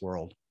glass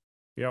world.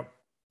 Yep,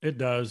 it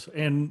does.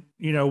 And,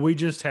 we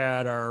just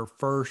had our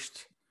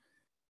first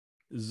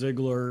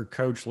Ziglar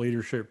Coach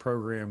Leadership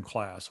Program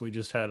class. We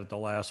just had it the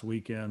last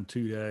weekend,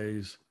 2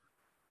 days,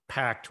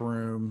 packed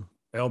room,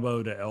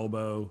 elbow to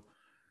elbow.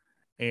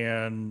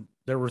 And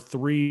there were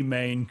three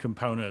main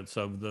components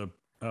of the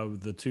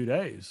 2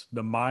 days: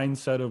 the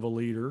mindset of a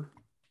leader,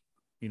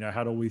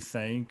 how do we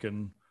think?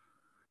 And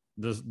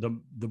the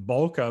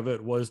bulk of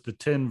it was the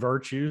 10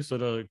 virtues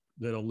that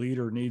a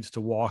leader needs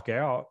to walk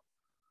out.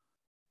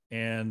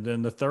 And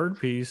then the third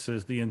piece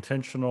is the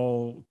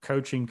intentional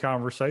coaching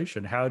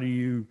conversation. How do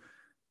you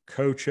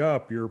coach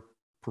up your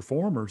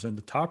performers and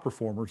the top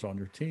performers on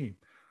your team?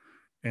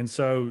 And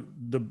so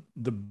the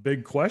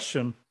big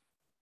question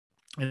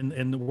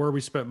and where we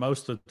spent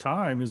most of the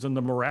time is in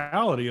the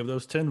morality of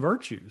those 10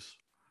 virtues.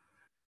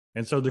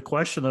 And so the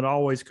question that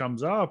always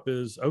comes up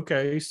is,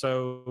 okay,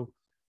 so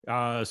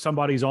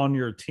somebody's on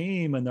your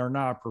team and they're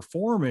not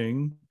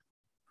performing.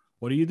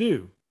 What do you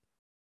do?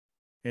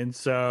 And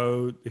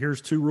so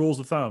here's 2 rules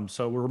of thumb.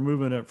 So we're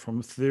moving it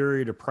from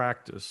theory to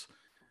practice.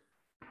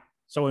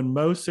 So in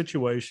most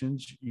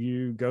situations,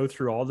 you go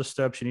through all the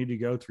steps you need to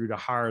go through to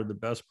hire the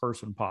best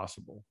person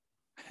possible.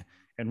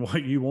 And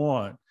what you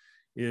want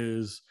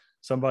is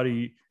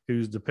somebody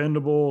who's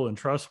dependable and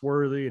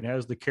trustworthy and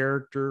has the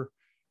character,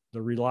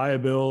 the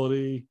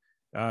reliability.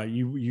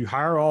 You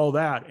hire all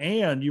that,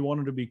 and you want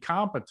them to be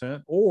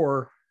competent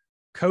or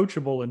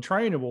coachable and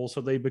trainable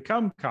so they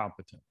become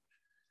competent.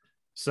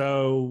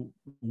 So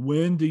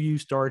when do you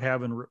start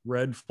having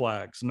red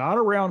flags? Not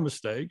around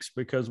mistakes,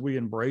 because we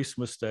embrace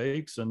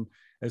mistakes, and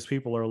as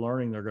people are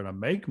learning, they're going to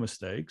make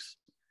mistakes.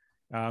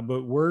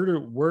 But where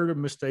do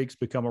mistakes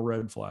become a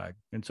red flag?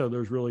 And so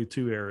there's really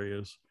 2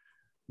 areas.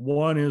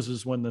 One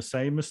is when the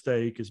same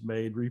mistake is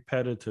made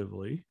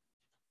repetitively,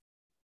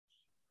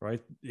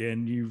 right?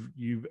 And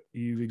you've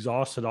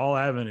exhausted all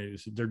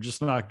avenues. They're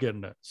just not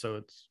getting it, so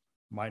it's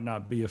might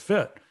not be a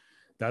fit.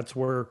 That's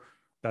where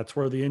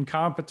the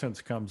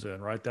incompetence comes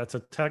in, right? That's a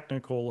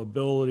technical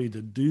ability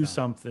to do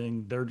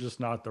something. They're just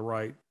not the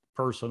right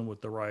person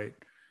with the right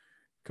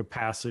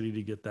capacity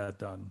to get that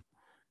done.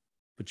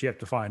 But you have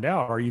to find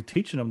out, are you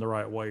teaching them the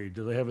right way?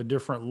 Do they have a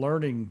different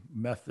learning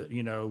method,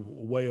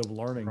 way of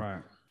learning?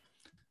 Right.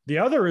 The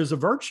other is a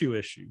virtue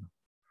issue.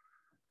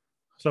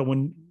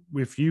 So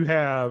if you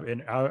have,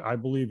 and I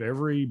believe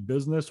every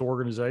business,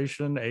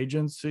 organization,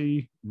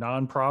 agency,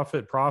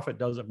 nonprofit, profit,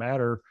 doesn't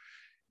matter,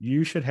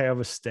 you should have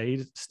a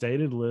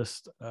stated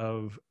list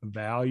of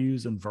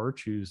values and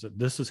virtues that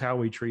this is how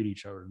we treat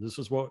each other. This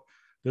is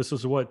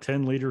what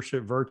 10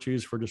 leadership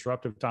virtues for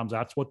disruptive times.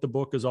 That's what the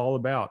book is all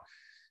about.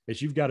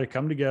 Is you've got to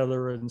come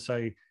together and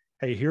say,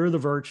 hey, here are the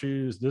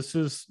virtues. This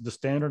is the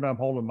standard I'm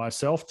holding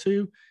myself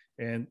to.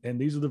 And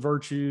these are the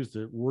virtues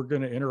that we're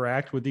going to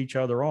interact with each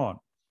other on.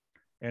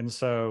 And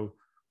so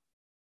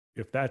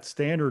if that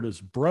standard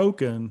is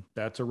broken,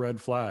 that's a red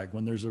flag.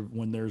 When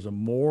there's a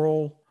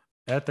moral,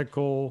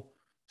 ethical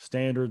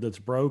standard that's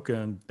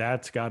broken,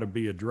 that's got to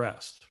be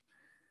addressed.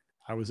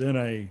 I was in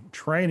a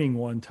training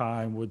one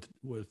time with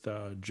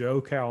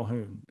Joe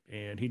Calhoun,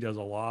 and he does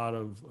a lot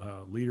of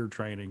leader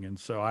training. And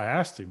so I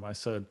asked him, I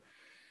said,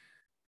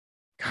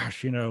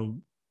 gosh,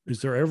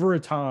 is there ever a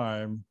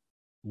time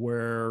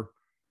where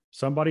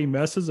somebody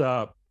messes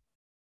up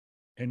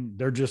and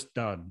they're just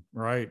done,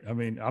 right? I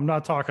mean, I'm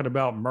not talking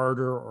about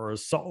murder or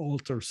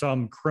assault or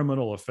some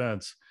criminal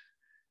offense.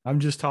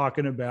 I'm just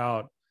talking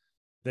about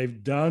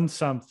they've done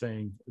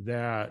something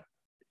that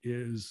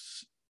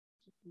is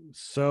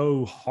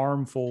so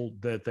harmful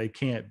that they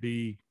can't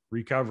be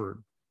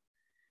recovered.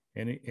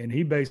 And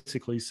he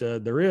basically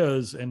said there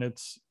is, and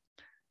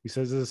he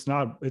says it's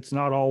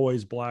not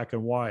always black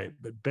and white,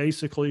 but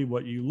basically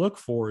what you look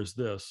for is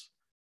this: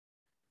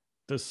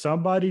 does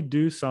somebody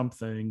do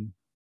something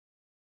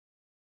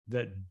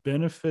that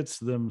benefits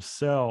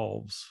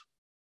themselves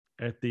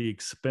at the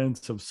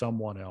expense of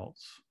someone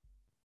else?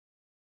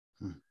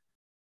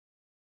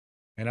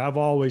 And I've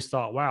always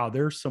thought, wow,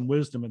 there's some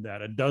wisdom in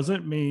that. It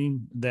doesn't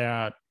mean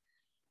that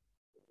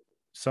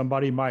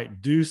somebody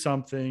might do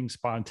something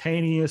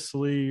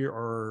spontaneously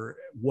or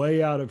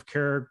way out of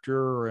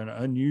character or in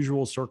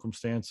unusual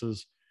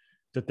circumstances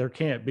that there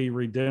can't be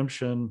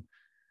redemption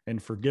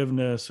and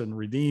forgiveness and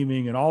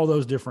redeeming and all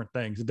those different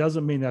things. It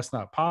doesn't mean that's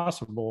not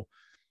possible.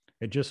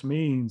 It just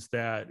means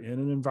that in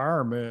an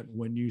environment,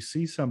 when you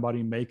see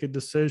somebody make a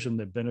decision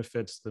that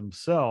benefits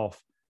themselves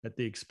at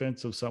the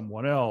expense of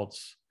someone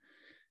else,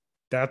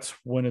 that's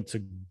when it's a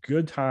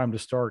good time to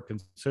start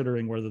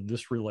considering whether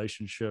this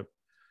relationship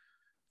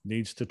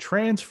needs to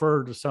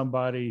transfer to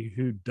somebody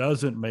who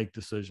doesn't make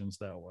decisions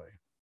that way.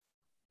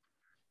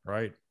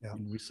 Right. Yeah.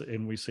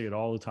 And we see it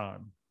all the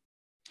time.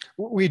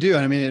 We do.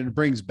 I mean, it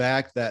brings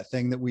back that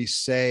thing that we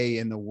say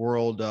in the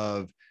world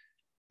of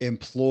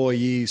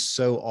employees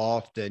so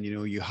often.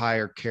 You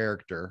hire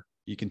character,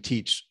 you can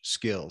teach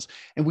skills.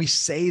 And we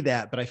say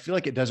that, but I feel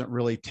like it doesn't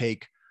really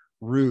take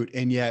root.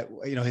 And yet,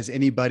 has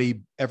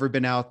anybody ever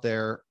been out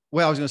there?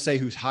 Well, I was going to say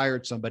who's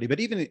hired somebody, but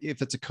even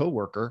if it's a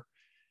coworker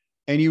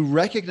and you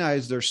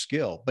recognize their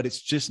skill, but it's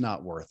just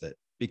not worth it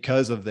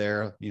because of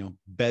their,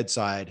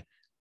 bedside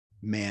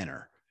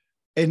manner.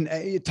 And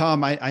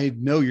Tom, I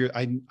know you,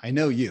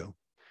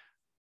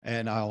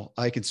 and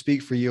I can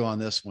speak for you on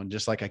this one,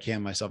 just like I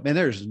can myself. Man,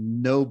 there's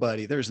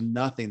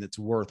nothing that's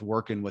worth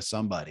working with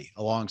somebody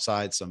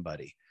alongside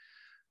somebody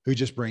who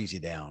just brings you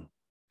down,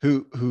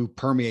 who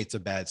permeates a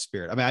bad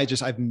spirit. I mean,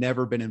 I've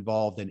never been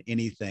involved in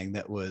anything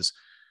that was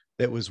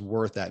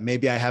worth that.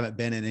 Maybe I haven't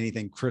been in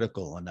anything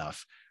critical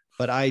enough,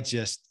 but I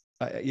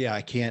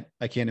can't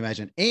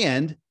imagine.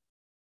 And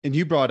and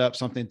you brought up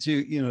something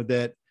too,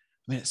 that,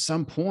 I mean, at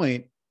some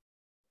point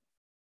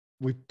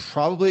we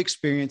probably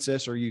experienced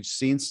this, or you've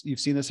seen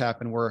this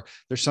happen, where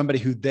there's somebody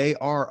who they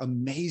are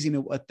amazing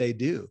at what they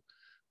do,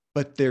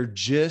 but you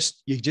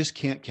just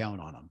can't count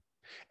on them.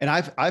 And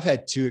I've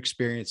had two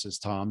experiences,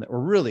 Tom, that were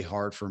really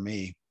hard for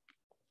me,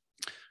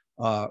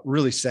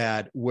 really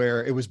sad,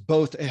 where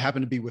it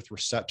happened to be with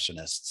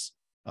receptionists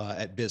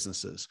at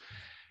businesses,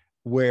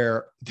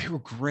 where they were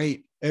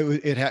great.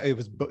 It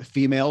was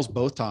females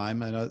both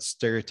time. I know it's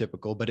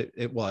stereotypical, but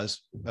it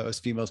was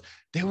females.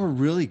 They were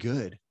really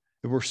good.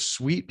 They were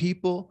sweet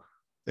people.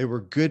 They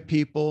were good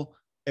people.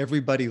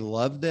 Everybody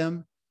loved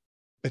them,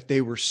 but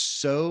they were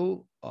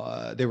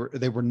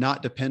they were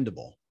not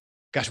dependable.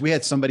 Gosh, we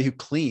had somebody who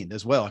cleaned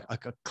as well,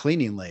 like a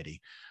cleaning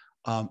lady.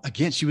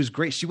 Again, she was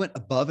great. She went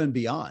above and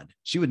beyond.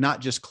 She would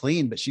not just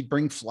clean, but she'd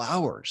bring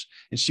flowers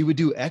and she would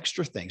do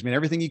extra things. I mean,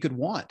 everything you could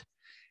want.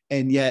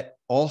 And yet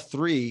all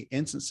three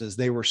instances,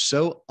 they were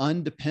so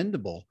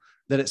undependable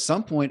that at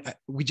some point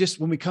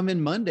when we come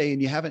in Monday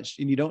and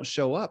you don't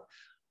show up,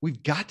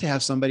 we've got to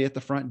have somebody at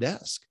the front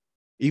desk,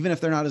 even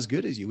if they're not as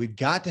good as you. We've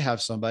got to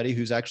have somebody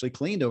who's actually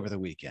cleaned over the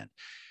weekend.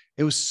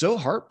 It was so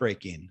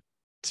heartbreaking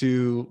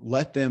to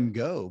let them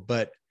go,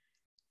 but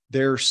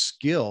their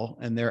skill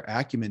and their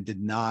acumen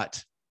did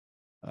not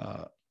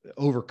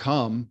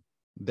overcome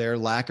their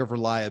lack of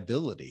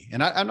reliability.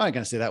 And I'm not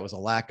going to say that was a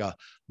lack of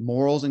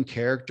morals and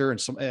character,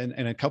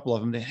 and a couple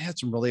of them, they had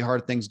some really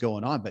hard things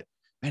going on, but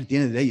man, at the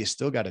end of the day, you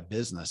still got a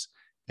business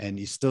and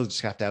you still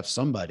just have to have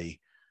somebody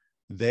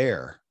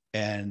there.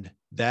 And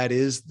that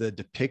is the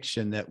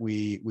depiction that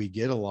we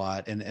get a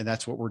lot. And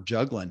that's what we're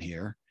juggling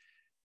here,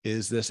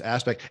 is this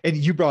aspect. And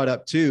you brought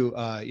up too,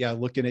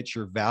 looking at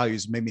your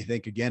values made me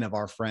think again of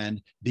our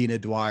friend, Dina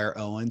Dwyer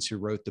Owens, who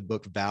wrote the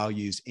book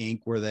Values,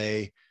 Inc.,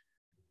 where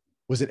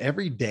was it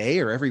every day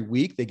or every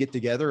week they get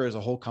together as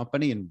a whole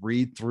company and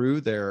read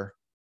through their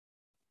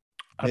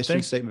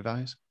mission statement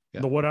values?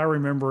 Yeah. What I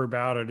remember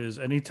about it is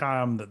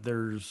anytime that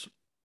there's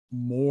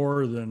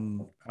more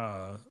than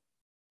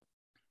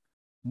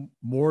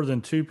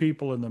two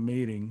people in the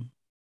meeting,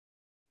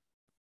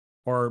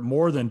 or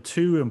more than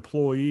two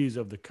employees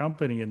of the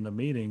company in the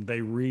meeting, they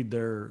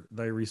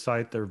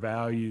recite their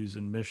values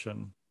and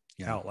mission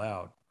out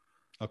loud.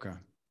 Okay.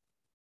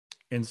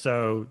 And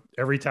so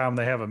every time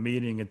they have a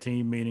meeting, a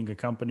team meeting, a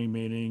company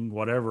meeting,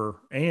 whatever.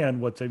 And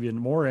what's even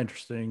more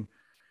interesting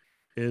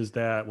is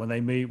that when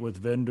they meet with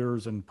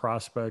vendors and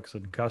prospects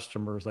and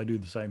customers, they do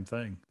the same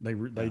thing.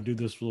 They do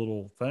this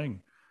little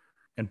thing.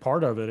 And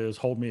part of it is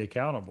hold me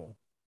accountable.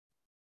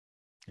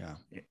 Yeah.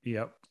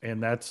 Yep.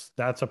 And that's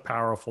a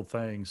powerful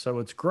thing. So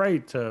it's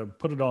great to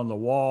put it on the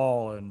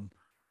wall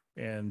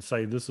and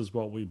say, this is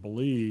what we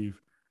believe.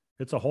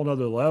 It's a whole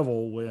nother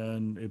level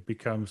when it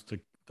becomes the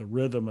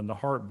rhythm and the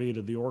heartbeat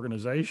of the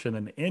organization,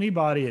 and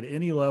anybody at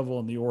any level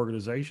in the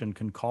organization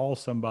can call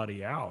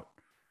somebody out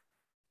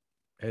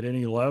at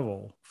any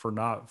level for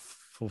not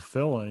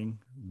fulfilling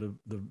the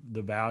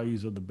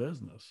values of the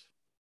business.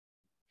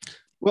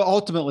 Well,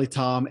 ultimately,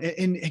 Tom,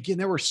 and again,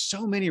 there were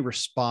so many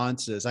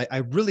responses. I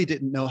really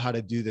didn't know how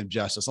to do them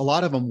justice. A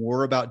lot of them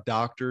were about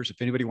doctors.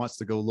 If anybody wants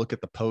to go look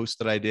at the post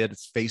that I did,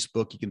 it's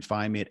Facebook. You can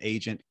find me at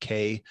Agent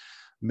K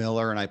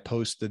Miller. And I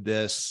posted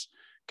this,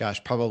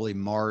 probably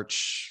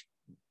March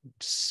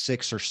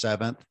 6th or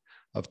 7th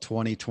of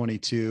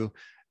 2022.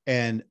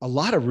 And a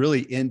lot of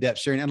really in-depth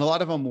sharing. And a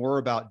lot of them were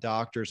about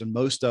doctors. And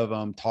most of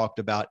them talked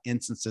about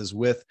instances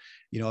with,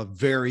 a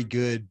very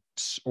good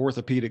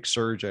orthopedic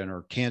surgeon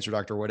or cancer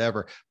doctor or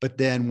whatever. But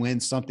then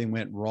when something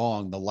went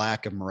wrong, the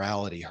lack of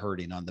morality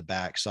hurting on the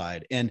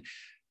backside. And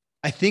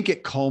I think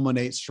it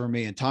culminates for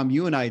me. And Tom,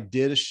 you and I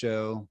did a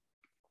show.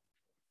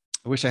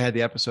 I wish I had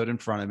the episode in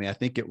front of me. I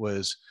think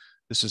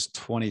this is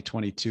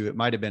 2022. It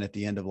might've been at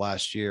the end of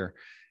last year.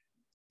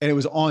 And it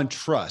was on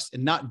trust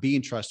and not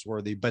being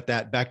trustworthy, but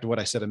that, back to what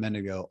I said a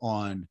minute ago,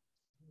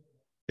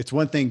 it's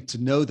one thing to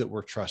know that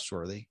we're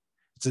trustworthy.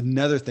 It's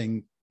another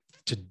thing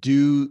to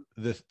do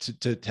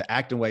to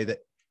act in a way that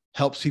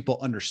helps people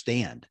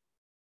understand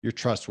you're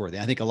trustworthy.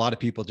 I think a lot of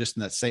people just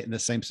in the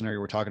same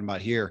scenario we're talking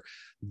about here,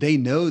 they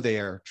know they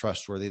are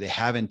trustworthy, they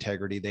have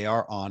integrity, they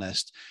are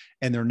honest,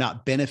 and they're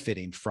not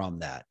benefiting from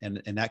that.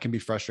 And that can be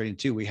frustrating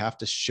too. We have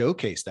to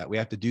showcase that. We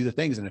have to do the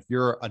things. And if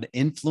you're an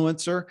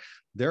influencer,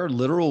 there are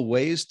literal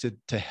ways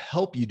to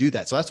help you do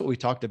that. So that's what we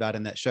talked about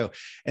in that show.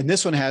 And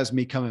this one has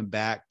me coming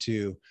back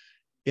to,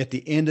 at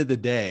the end of the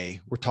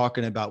day, we're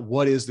talking about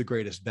what is the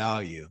greatest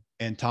value.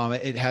 And Tom,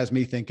 it has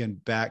me thinking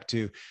back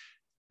to,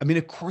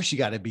 of course you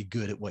got to be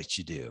good at what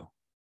you do.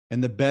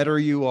 And the better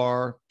you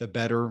are, the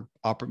better,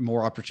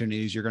 more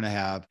opportunities you're going to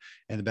have,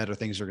 and the better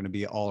things are going to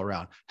be all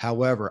around.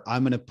 However,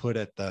 I'm going to put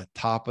at the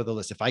top of the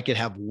list, if I could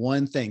have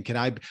one thing,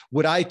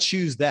 would I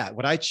choose that?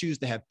 Would I choose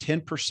to have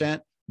 10%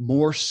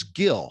 more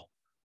skill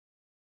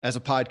as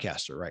a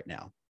podcaster right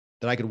now,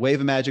 that I could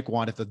wave a magic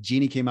wand if the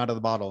genie came out of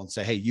the bottle and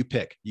say, hey, you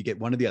pick, you get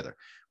one or the other.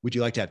 Would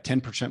you like to have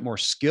 10% more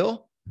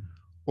skill,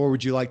 or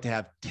would you like to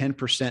have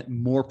 10%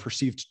 more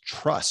perceived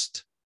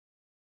trust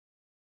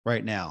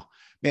right now.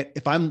 Man,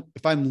 if I'm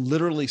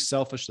literally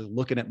selfishly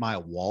looking at my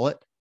wallet,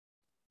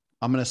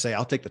 I'm going to say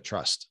I'll take the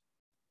trust.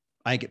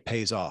 I think it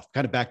pays off.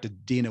 Kind of back to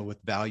Dina with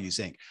Values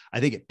Inc. I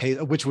think it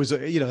pays, which was,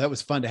 that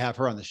was fun to have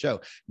her on the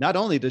show. Not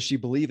only does she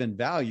believe in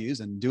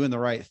values and doing the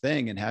right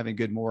thing and having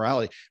good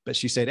morality, but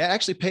she said it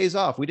actually pays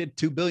off. We did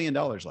 $2 billion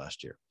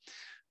last year.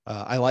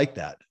 I like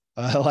that.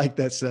 I like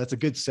that. So that's a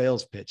good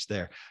sales pitch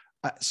there.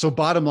 So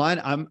bottom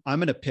line, I'm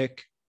going to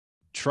pick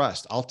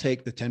trust. I'll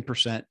take the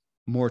 10%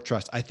 more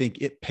trust. I think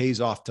it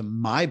pays off to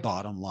my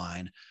bottom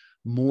line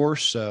more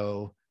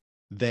so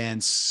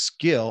than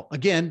skill.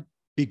 Again,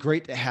 be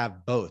great to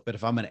have both, but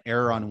if I'm going to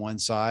err on one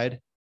side,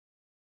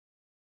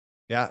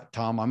 yeah,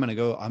 Tom, I'm going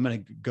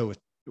to go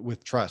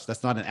with trust.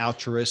 That's not an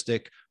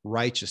altruistic,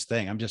 righteous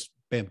thing. I'm just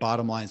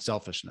bottom line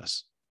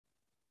selfishness.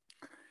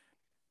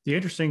 The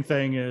interesting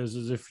thing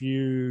is if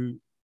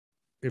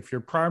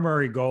your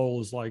primary goal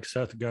is like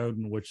Seth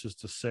Godin, which is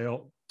to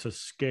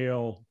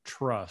scale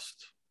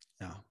trust.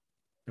 Yeah.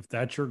 If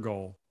that's your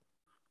goal,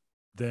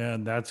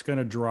 then that's going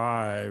to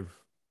drive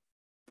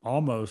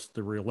almost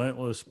the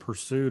relentless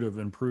pursuit of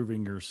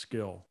improving your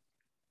skill,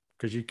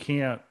 because you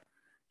can't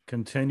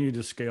continue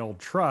to scale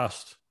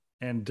trust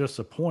and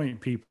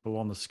disappoint people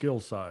on the skill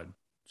side.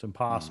 It's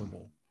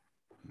impossible.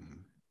 Mm-hmm.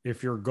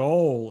 If your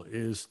goal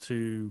is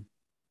to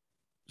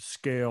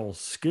scale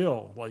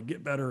skill, like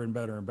get better and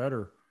better and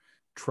better,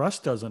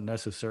 trust doesn't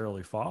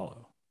necessarily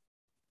follow.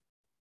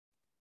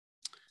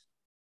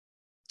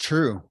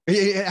 True.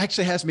 It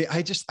actually has me.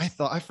 I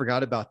thought I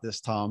forgot about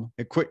this, Tom.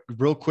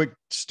 Real quick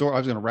story. I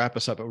was going to wrap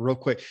us up, but real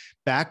quick,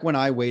 back when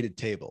I waited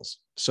tables.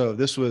 So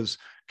this was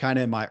kind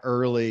of in my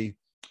early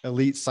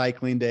elite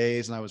cycling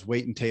days, and I was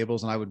waiting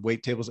tables, and I would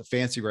wait tables at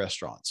fancy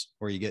restaurants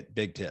where you get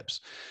big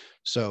tips.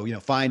 So,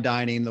 fine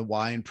dining, the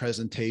wine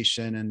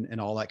presentation and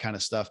all that kind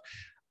of stuff.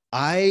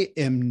 I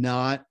am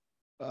not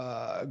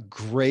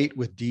great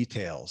with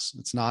details.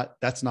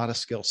 That's not a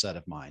skill set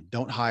of mine.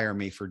 Don't hire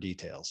me for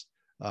details.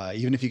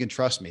 Even if you can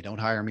trust me, don't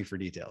hire me for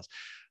details.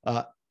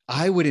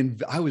 I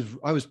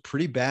was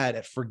pretty bad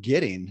at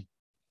forgetting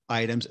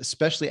items,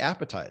 especially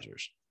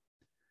appetizers.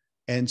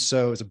 And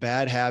so it's a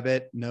bad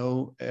habit,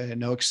 no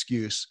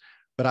excuse,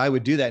 but I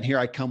would do that. And here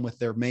I come with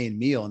their main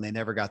meal and they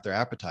never got their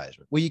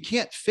appetizer. Well, you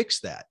can't fix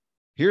that.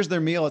 Here's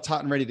their meal. It's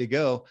hot and ready to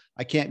go.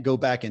 I can't go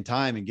back in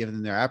time and give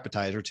them their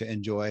appetizer to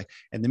enjoy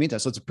in the meantime.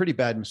 So it's a pretty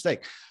bad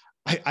mistake.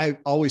 I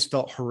always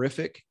felt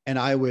horrific, and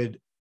I would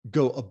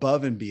go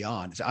above and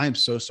beyond. I am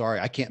so sorry.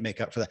 I can't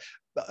make up for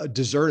that.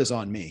 Dessert is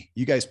on me.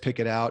 You guys pick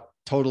it out,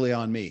 totally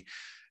on me.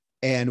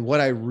 And what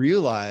I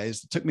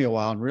realized, it took me a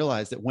while, and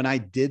realized that when I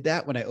did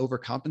that, when I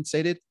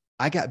overcompensated,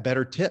 I got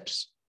better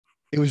tips.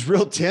 It was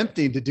real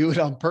tempting to do it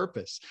on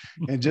purpose.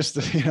 And just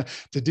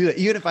to do that,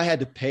 even if I had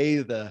to pay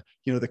the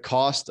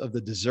cost of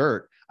the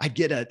dessert, I'd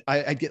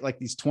get like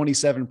these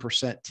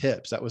 27%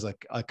 tips. That was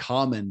like a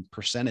common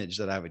percentage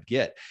that I would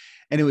get.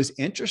 And it was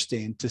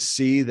interesting to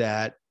see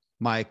that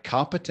my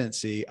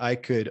competency, I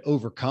could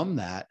overcome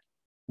that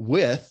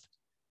with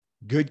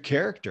good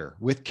character,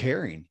 with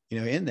caring,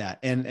 in that.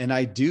 And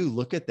I do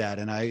look at that.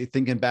 And I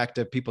thinking back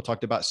to people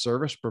talked about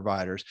service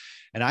providers,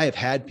 and I have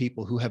had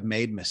people who have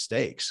made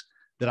mistakes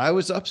that I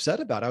was upset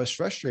about. I was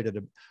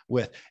frustrated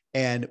with.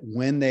 And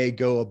when they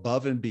go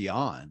above and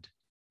beyond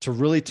to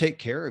really take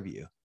care of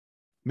you,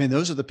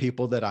 those are the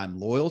people that I'm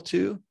loyal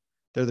to.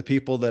 They're the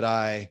people that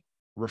I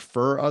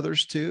refer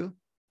others to,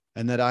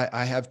 and that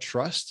I have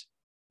trust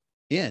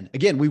in.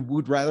 Again, we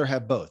would rather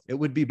have both. It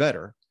would be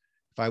better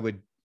if I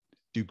would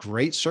do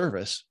great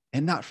service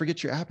and not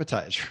forget your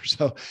appetizer.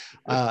 So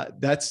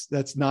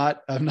that's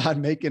not, I'm not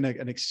making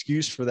an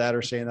excuse for that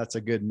or saying that's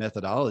a good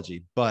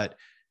methodology, but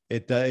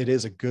it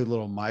is a good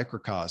little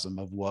microcosm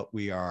of what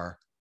we are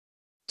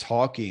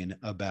talking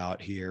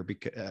about here,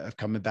 because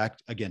coming back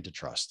again to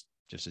trust,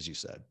 just as you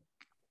said.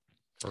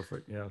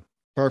 Perfect. Yeah.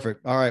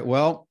 Perfect. All right.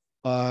 Well,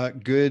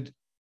 good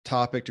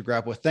topic to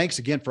grapple with. Thanks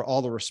again for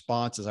all the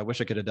responses. I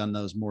wish I could have done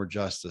those more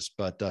justice,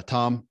 but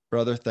Tom,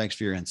 brother, thanks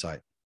for your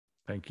insight.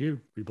 Thank you.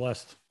 Be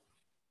blessed.